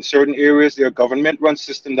system in certain areas. There are government-run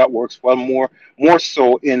system that works well, more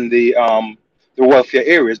so in the wealthier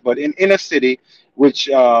areas. But in inner city, which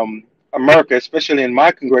America, especially in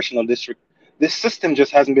my congressional district, this system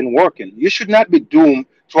just hasn't been working. You should not be doomed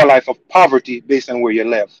to a life of poverty based on where you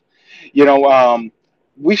live.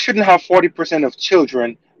 We shouldn't have 40% of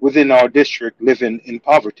children within our district living in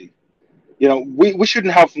poverty. We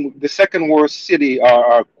shouldn't have the second worst city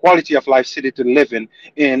or quality of life city to live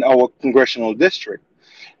in our congressional district.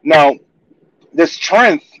 Now, The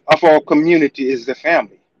strength of our community is the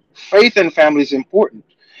family. Faith and family is important,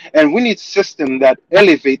 and we need systems that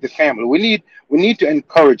elevate the family. We need to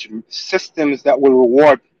encourage systems that will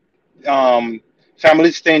reward um,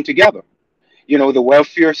 families staying together. The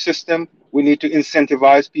welfare system. We need to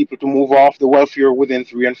incentivize people to move off the welfare within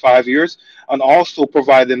 3 and 5 years, and also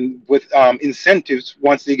provide them with incentives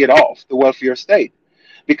once they get off the welfare state.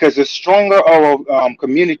 Because the stronger our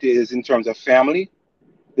community is in terms of family,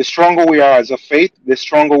 the stronger we are as a faith, the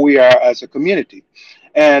stronger we are as a community.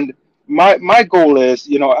 And my goal is,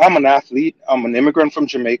 I'm an athlete. I'm an immigrant from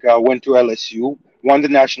Jamaica. I went to LSU, won the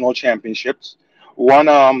national championships, won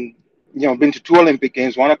been to two Olympic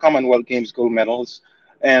Games, won a Commonwealth Games gold medals,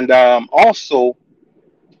 and also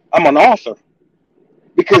I'm an author.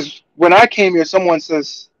 Because when I came here, someone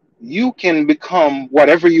says you can become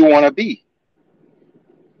whatever you want to be.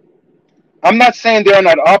 I'm not saying there are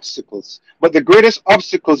not obstacles, but the greatest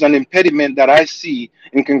obstacles and impediment that I see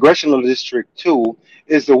in Congressional District 2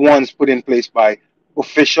 is the ones put in place by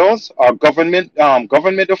officials, or government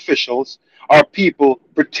officials, or people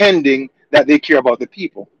pretending that they care about the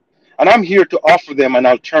people. And I'm here to offer them an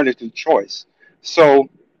alternative choice. So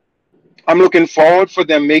I'm looking forward for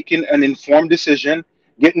them making an informed decision,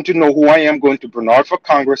 getting to know who I am, going to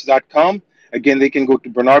bernardforcongress.com. Again, they can go to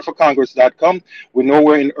bernardforcongress.com. We know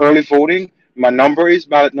we're in early voting. My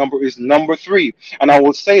ballot number is number 3. And I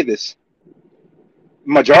will say this,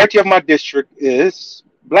 majority of my district is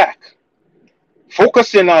black.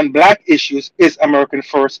 Focusing on black issues is American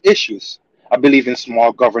first issues. I believe in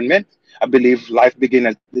small government. I believe life begins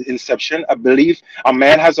at the inception. I believe a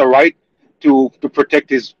man has a right to protect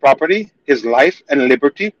his property, his life, and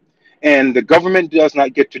liberty. And the government does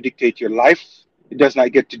not get to dictate your life. It does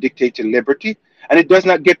not get to dictate your liberty. And it does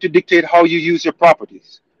not get to dictate how you use your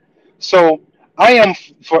properties. So I am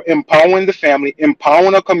for empowering the family,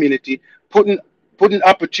 empowering a community, putting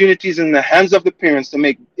opportunities in the hands of the parents to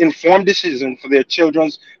make informed decisions for their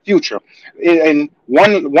children's future. And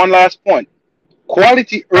one last point: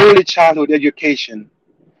 quality early childhood education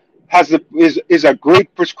is a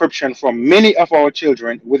great prescription for many of our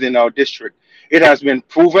children within our district. It has been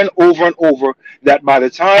proven over and over that by the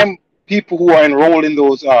time people who are enrolled in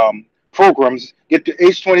those programs get to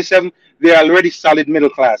age 27, they're already solid middle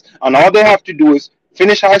class. And all they have to do is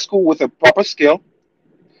finish high school with a proper skill,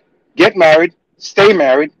 get married,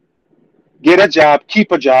 get a job,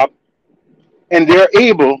 keep a job, and they're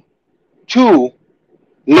able to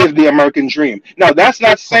live the American dream. Now, that's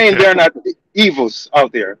not saying Okay. there are not evils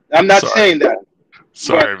out there. I'm not Sorry. saying that.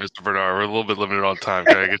 Sorry, Mr. Bernard. We're a little bit limited on time.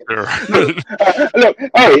 Can I get there? Look,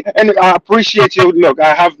 hey, and I appreciate you. Look,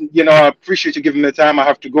 I appreciate you giving me the time. I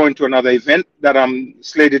have to go into another event that I'm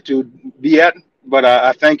slated to be at, but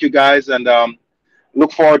I thank you guys, and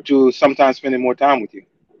look forward to sometime spending more time with you.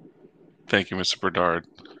 Thank you, Mr. Bernard.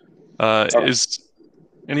 right. Is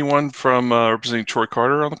anyone from representing Troy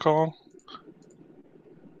Carter on the call?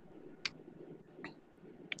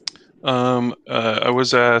 I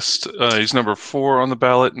was asked, he's number 4 on the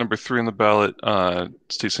ballot, number 3 on the ballot,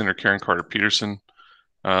 State Senator Karen Carter Peterson.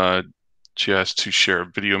 She asked to share a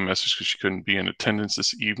video message because she couldn't be in attendance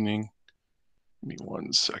this evening. Give me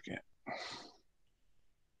 1 second.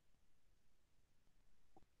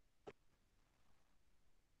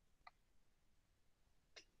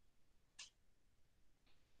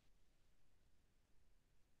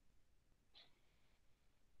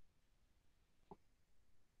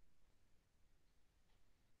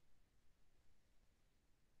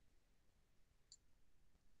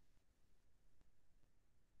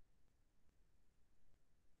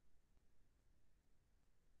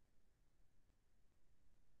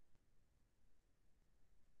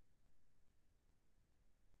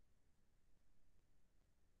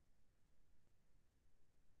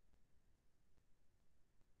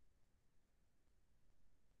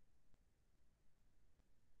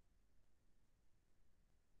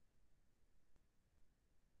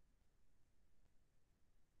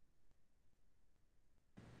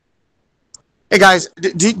 Hey guys,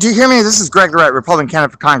 do you hear me? This is Greg Charrette, Republican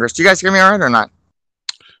candidate for Congress. Do you guys hear me all right or not?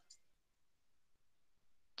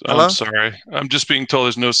 Hello? I'm sorry. I'm just being told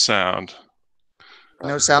there's no sound.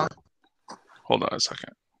 No sound? Hold on a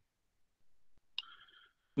second.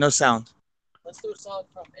 No sound. Let's do a sound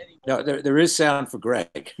from any. No, there is sound for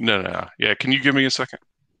Greg. No. Yeah, can you give me a second?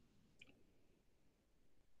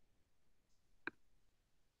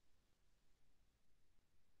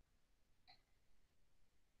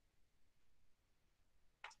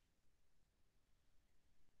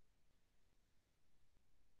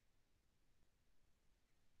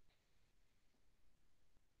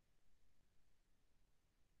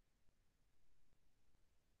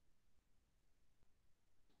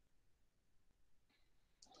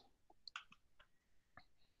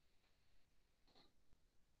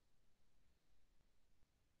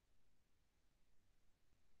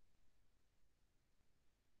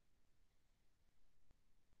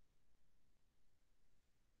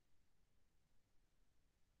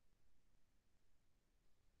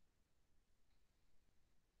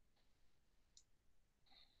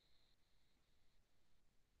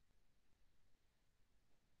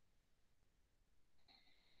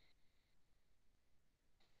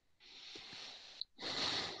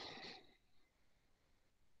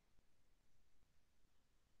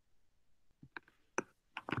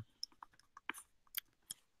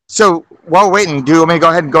 So while we're waiting, do you want me to go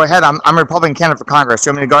ahead and go ahead? I'm a Republican candidate for Congress. Do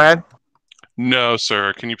you want me to go ahead? No,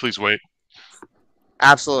 sir. Can you please wait?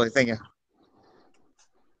 Absolutely. Thank you.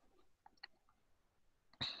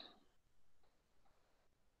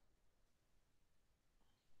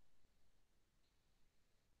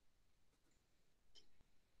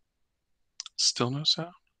 Still no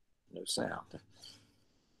sound? No sound.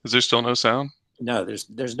 Is there still no sound? No,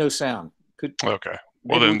 there's no sound. Okay.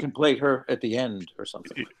 Maybe Well, then we can play her at the end or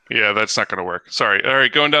something. Yeah, that's not going to work. Sorry. All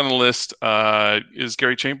right, going down the list. Is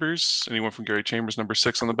Gary Chambers? Anyone from Gary Chambers, number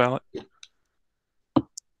 6 on the ballot?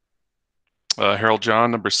 Harold John,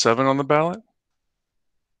 number 7 on the ballot.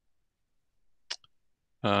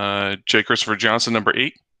 J. Christopher Johnson, number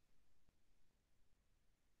 8.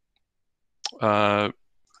 I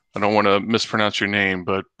don't want to mispronounce your name,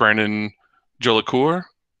 but Brandon Jolicoeur.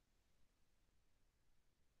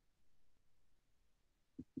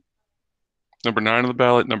 Number 9 on the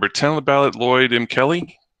ballot. Number 10 on the ballot, Lloyd M.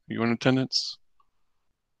 Kelly. Are you in attendance?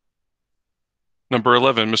 Number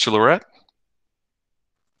 11, Mr. Lorette.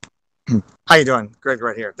 How you doing? Greg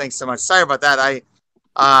right here. Thanks so much. Sorry about that. I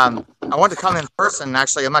want to come in person.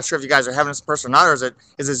 Actually, I'm not sure if you guys are having this in person or not, or is it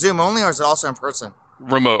Zoom only, or is it also in person?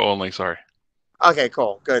 Remote only, sorry. Okay,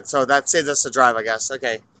 cool. Good. So that saves us a drive, I guess.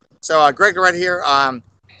 Okay. So Greg right here. I'm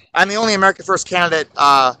the only America First candidate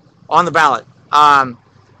on the ballot. I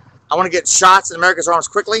want to get shots in America's arms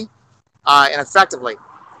quickly and effectively.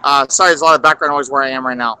 Sorry, there's a lot of background noise where I am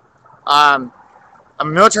right now. I'm a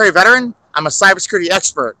military veteran. I'm a cybersecurity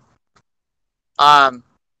expert. I'm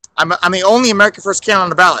the only America First candidate on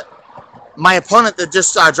the ballot. My opponent that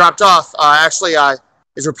just dropped off actually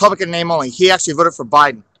is Republican name only. He actually voted for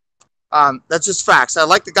Biden. That's just facts. I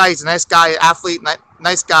like the guy. He's a nice guy, athlete,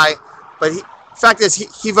 nice guy. But fact is,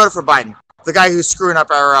 he voted for Biden, the guy who's screwing up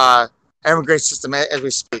our immigration system as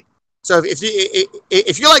we speak. So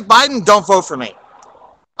if you like Biden, don't vote for me.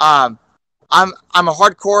 I'm a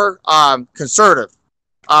hardcore conservative.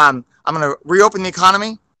 I'm going to reopen the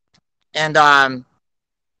economy and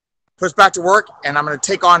put us back to work. And I'm going to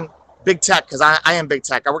take on big tech because I am big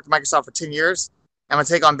tech. I worked at Microsoft for 10 years. I'm going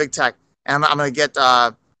to take on big tech, and I'm going to get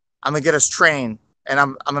us trained, and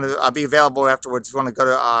I'm going to be available afterwards. If you want to go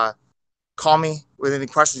to call me with any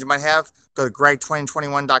questions you might have, go to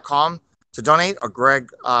greg2021.com to donate, or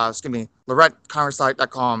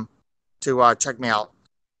LoretteCongressLight.com to check me out.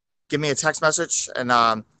 Give me a text message, and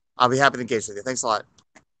I'll be happy to engage with you. Thanks a lot.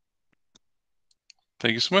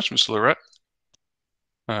 Thank you so much, Mr. Lorette.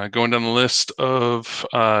 Going down the list of,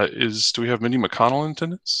 do we have Mindy McConnell in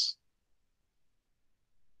attendance?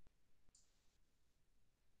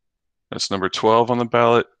 That's number 12 on the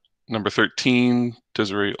ballot. Number 13,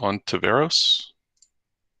 Desiree Ontiveros.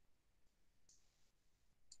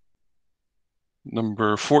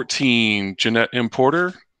 Number 14, Jeanette M.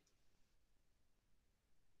 Porter.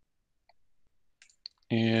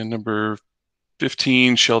 And number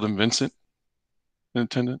 15, Sheldon Vincent in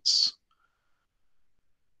attendance.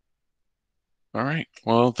 All right.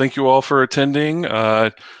 Well, thank you all for attending.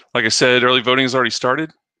 Like I said, early voting has already started.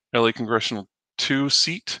 LA Congressional 2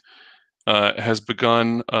 seat has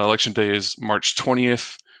begun. Election day is March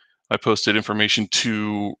 20th. I posted information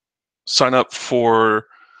to sign up for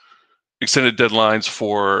extended deadlines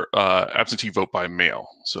for absentee vote by mail.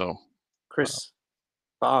 So, Chris,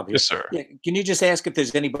 Bob. Yes, sir. Yeah, can you just ask if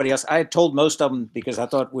there's anybody else? I had told most of them because I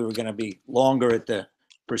thought we were going to be longer at the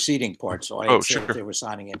proceeding part, so I had said if they were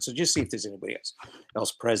signing in. So just see if there's anybody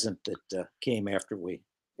else present that came after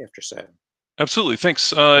 7. Absolutely.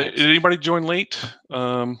 Thanks. Did anybody join late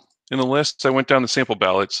in the list? I went down the sample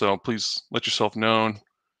ballot, so please let yourself known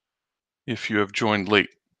if you have joined late.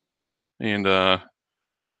 And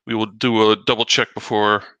we will do a double check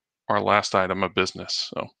before our last item of business.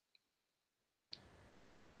 So.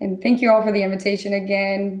 And thank you all for the invitation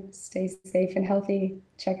again. Stay safe and healthy.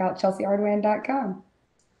 Check out chelseaardwan.com.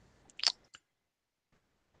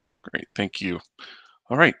 Great, thank you.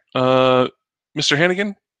 All right, Mr.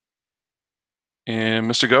 Hannigan and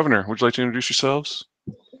Mr. Governor, would you like to introduce yourselves?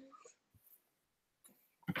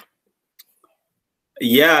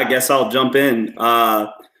 Yeah, I guess I'll jump in.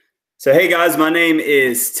 So hey guys, my name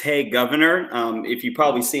is Tay Governor. If you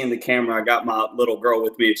probably see in the camera, I got my little girl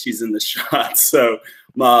with me if she's in the shot. So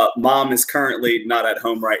my mom is currently not at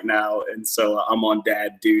home right now, and so I'm on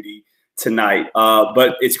dad duty tonight.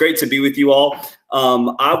 But it's great to be with you all.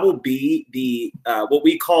 I will be the what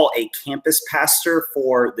we call a campus pastor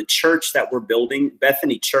for the church that we're building.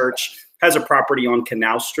 Bethany Church has a property on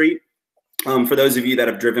Canal Street. For those of you that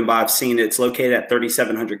have driven by, I've seen it. It's located at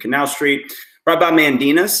 3700 Canal Street, right by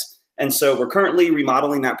Mandinas. And so we're currently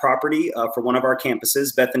remodeling that property for one of our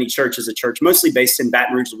campuses. Bethany Church is a church mostly based in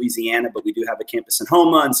Baton Rouge, Louisiana, but we do have a campus in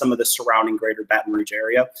Houma and some of the surrounding greater Baton Rouge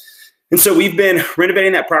area. And so we've been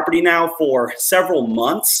renovating that property now for several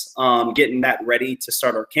months, getting that ready to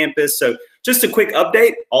start our campus. So just a quick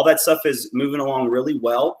update, all that stuff is moving along really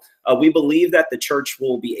well. We believe that the church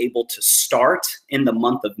will be able to start in the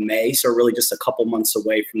month of May. So really just a couple months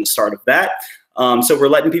away from the start of that. So we're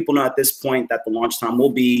letting people know at this point that the launch time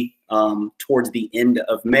will be towards the end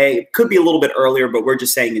of May. It could be a little bit earlier, but we're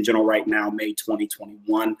just saying in general right now, May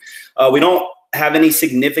 2021. We don't have any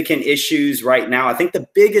significant issues right now. I think the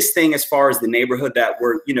biggest thing as far as the neighborhood that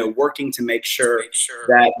we're, working to make sure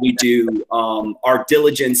that we do our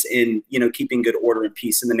diligence in, keeping good order and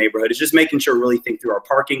peace in the neighborhood is just making sure we really think through our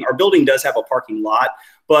parking. Our building does have a parking lot,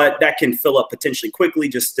 but that can fill up potentially quickly,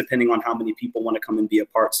 just depending on how many people want to come and be a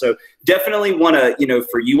part. So definitely want to,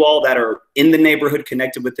 for you all that are in the neighborhood,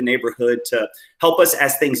 connected with the neighborhood, to help us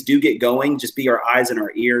as things do get going, just be our eyes and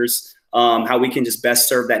our ears. How we can just best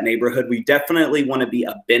serve that neighborhood. We definitely want to be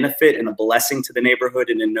a benefit and a blessing to the neighborhood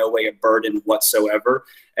and in no way a burden whatsoever.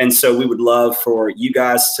 And so we would love for you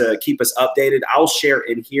guys to keep us updated. I'll share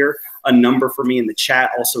in here a number for me in the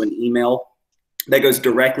chat, also an email that goes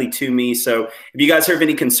directly to me. So if you guys have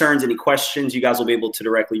any concerns, any questions, you guys will be able to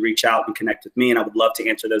directly reach out and connect with me. And I would love to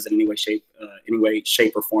answer those in any way,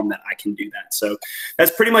 shape or form that I can do that. So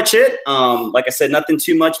that's pretty much it. Like I said, nothing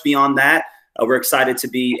too much beyond that. We're excited to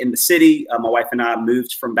be in the city. My wife and I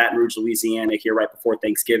moved from Baton Rouge, Louisiana here right before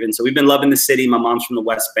Thanksgiving. So we've been loving the city. My mom's from the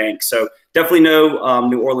West Bank. So definitely know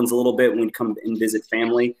New Orleans a little bit when we come and visit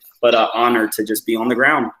family, but honored to just be on the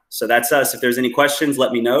ground. So that's us. If there's any questions,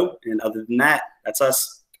 let me know. And other than that, that's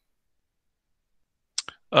us.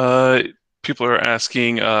 People are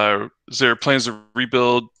asking, is there plans to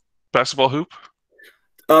rebuild basketball hoop?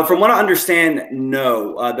 From what I understand,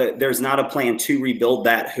 no, there's not a plan to rebuild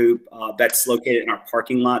that hoop that's located in our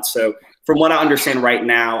parking lot. So from what I understand right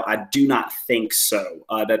now, I do not think so,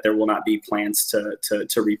 that there will not be plans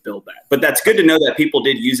to rebuild that. But that's good to know that people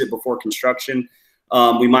did use it before construction.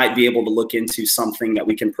 We might be able to look into something that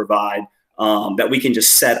we can provide that we can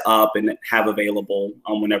just set up and have available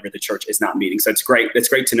whenever the church is not meeting. So it's great. It's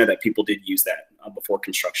great to know that people did use that before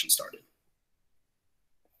construction started.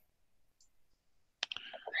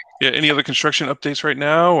 Yeah, any other construction updates right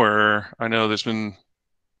now? Or I know there's been,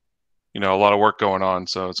 a lot of work going on,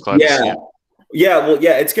 so it's glad to see it. Yeah, well,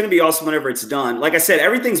 yeah, it's going to be awesome whenever it's done. Like I said,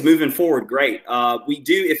 everything's moving forward great. We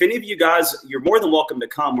do, if any of you guys, you're more than welcome to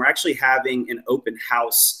come. We're actually having an open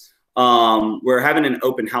house. We're having an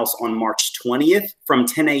open house on March 20th from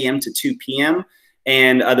 10 a.m. to 2 p.m.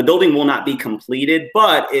 And the building will not be completed,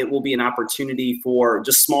 but it will be an opportunity for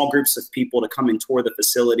just small groups of people to come and tour the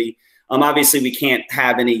facility. Obviously, we can't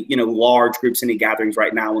have any, large groups, any gatherings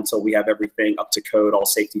right now until we have everything up to code, all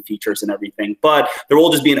safety features and everything. But there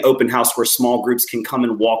will just be an open house where small groups can come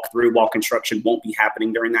and walk through while construction won't be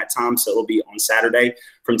happening during that time. So it'll be on Saturday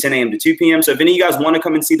from 10 a.m. to 2 p.m. So if any of you guys want to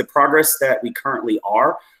come and see the progress that we currently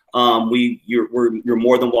are, you're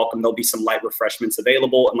more than welcome. There'll be some light refreshments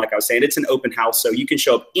available. And like I was saying, it's an open house, so you can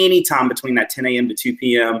show up anytime between that 10 a.m. to 2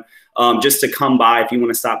 p.m. Just to come by if you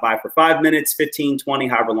want to stop by for 5 minutes, 15, 20,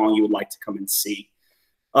 however long you would like to come and see.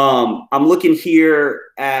 I'm looking here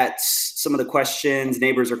at some of the questions.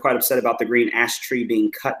 Neighbors are quite upset about the green ash tree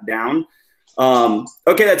being cut down.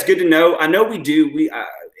 Okay, that's good to know. I know we do.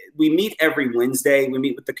 We meet every Wednesday. We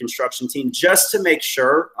meet with the construction team just to make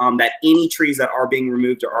sure that any trees that are being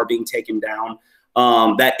removed or are being taken down,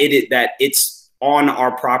 that it's on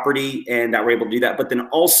our property and that we're able to do that. But then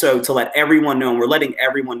also to let everyone know, and we're letting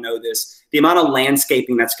everyone know this, the amount of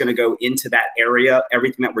landscaping that's going to go into that area,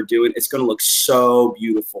 everything that we're doing, it's going to look so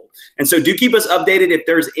beautiful. And so do keep us updated if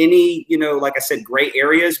there's any, like I said, gray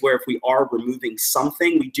areas where if we are removing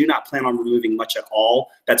something, we do not plan on removing much at all.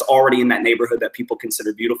 That's already in that neighborhood that people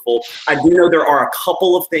consider beautiful. I do know there are a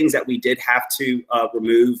couple of things that we did have to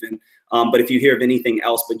remove, and but if you hear of anything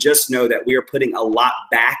else, but just know that we are putting a lot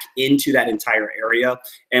back into that entire area,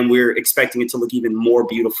 and we're expecting it to look even more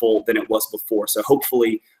beautiful than it was before. So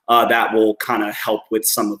hopefully that will kind of help with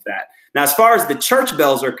some of that. Now, as far as the church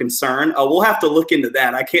bells are concerned, we'll have to look into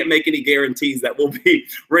that. I can't make any guarantees that we'll be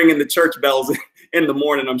ringing the church bells in the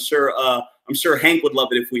morning. I'm sure Hank would love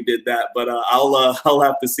it if we did that, but I'll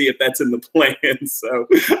have to see if that's in the plan. So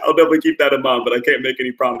I'll definitely keep that in mind, but I can't make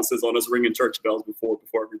any promises on us ringing church bells before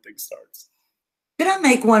everything starts. Could I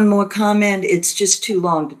make one more comment? It's just too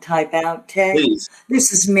long to type out, Ted. Please.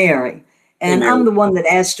 This is Mary, and I'm the one that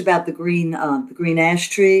asked about the green ash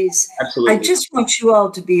trees. Absolutely. I just want you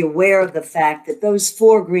all to be aware of the fact that those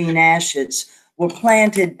 4 green ashes were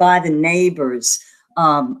planted by the neighbors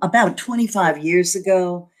about 25 years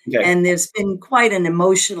ago. Okay. And there's been quite an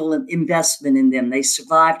emotional investment in them. They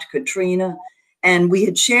survived Katrina. And we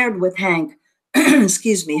had shared with Hank,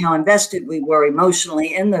 excuse me, how invested we were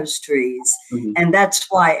emotionally in those trees. Mm-hmm. And that's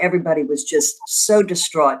why everybody was just so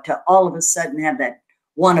distraught to all of a sudden have that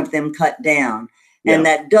one of them cut down. Yeah. And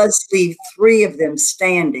that does leave 3 of them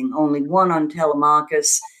standing, only 1 on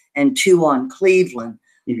Telemachus and 2 on Cleveland.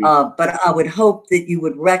 Mm-hmm. But I would hope that you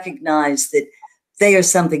would recognize that they are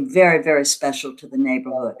something very, very special to the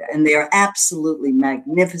neighborhood. And they are absolutely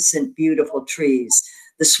magnificent, beautiful trees.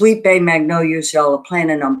 The Sweet Bay magnolias y'all are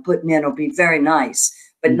planning on putting in will be very nice,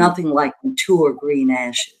 but mm-hmm. nothing like mature green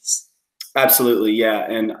ashes. Absolutely, yeah.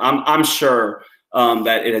 And I'm sure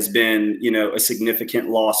that it has been, you know, a significant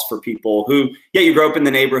loss for people who, yeah, you grow up in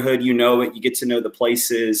the neighborhood, you know it, you get to know the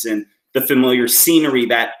places and the familiar scenery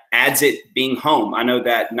that adds it being home. I know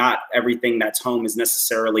that not everything that's home is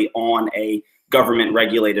necessarily on a government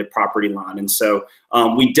regulated property line. And so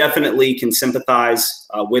we definitely can sympathize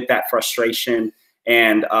with that frustration.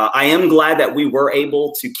 And I am glad that we were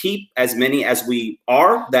able to keep as many as we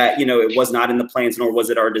are, that, you know, it was not in the plans, nor was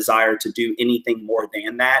it our desire to do anything more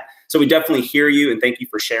than that. So we definitely hear you and thank you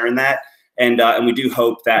for sharing that. And we do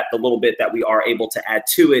hope that the little bit that we are able to add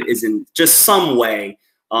to it is in just some way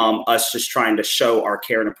us just trying to show our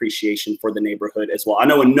care and appreciation for the neighborhood as well. I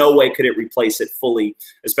know in no way could it replace it fully,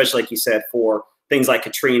 especially like you said, for things like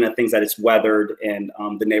Katrina, things that it's weathered and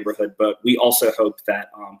the neighborhood. But we also hope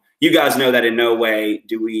that you guys know that in no way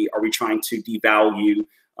are we trying to devalue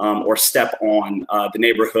or step on the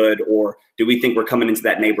neighborhood, or do we think we're coming into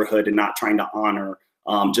that neighborhood and not trying to honor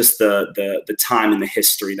just the time and the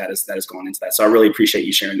history that has gone into that. So I really appreciate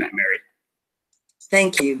you sharing that, Mary.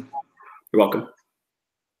 Thank you. You're welcome.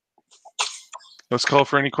 Let's call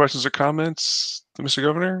for any questions or comments to Mr.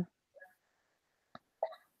 Governor.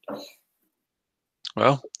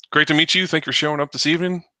 Well, great to meet you. Thank you for showing up this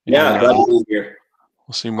evening. Yeah, glad to be here.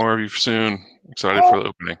 We'll see more of you soon. Excited for the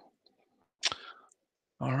opening.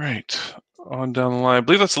 All right, on down the line. I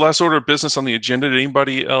believe that's the last order of business on the agenda. Did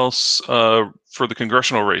anybody else for the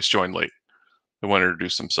congressional race join late? They want to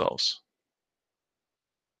introduce themselves.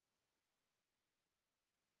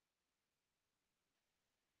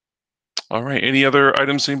 All right, any other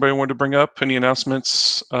items anybody wanted to bring up? Any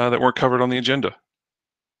announcements that weren't covered on the agenda?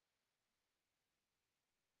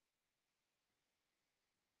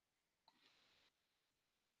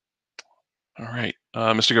 All right,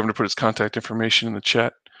 Mr. Governor put his contact information in the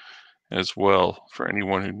chat as well for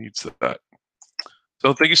anyone who needs that.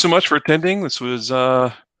 So thank you so much for attending. This was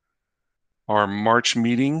our March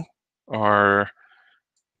meeting. Our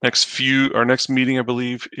next meeting, I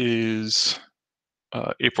believe, is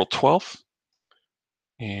April 12th.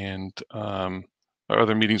 And our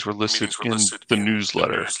other meetings were listed in the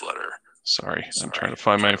newsletter. Sorry, I'm trying to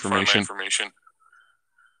find my information.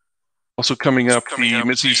 Also coming up, the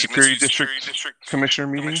Mid-City Security District Commissioner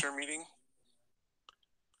meeting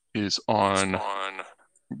is on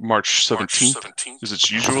March 17th. Is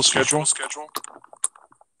its usual schedule.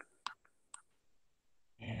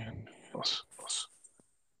 And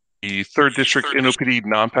the 3rd District NOPD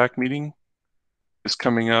non-PAC meeting is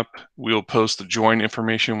coming up. We'll post the join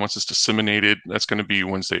information once it's disseminated. That's going to be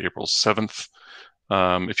Wednesday, April 7th.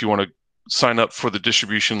 If you want to sign up for the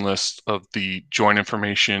distribution list of the join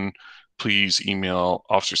information, please email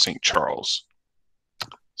Officer St. Charles.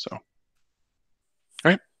 So, all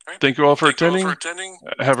right. Thank you all for attending.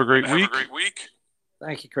 Have a great week.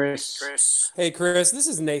 Thank you, Chris. Hey, Chris, this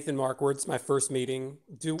is Nathan Markworth. It's my first meeting.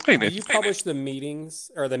 Do you publish the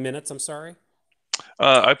meetings or the minutes? I'm sorry.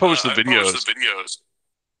 I publish the videos.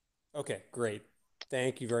 Okay, great.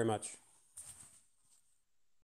 Thank you very much.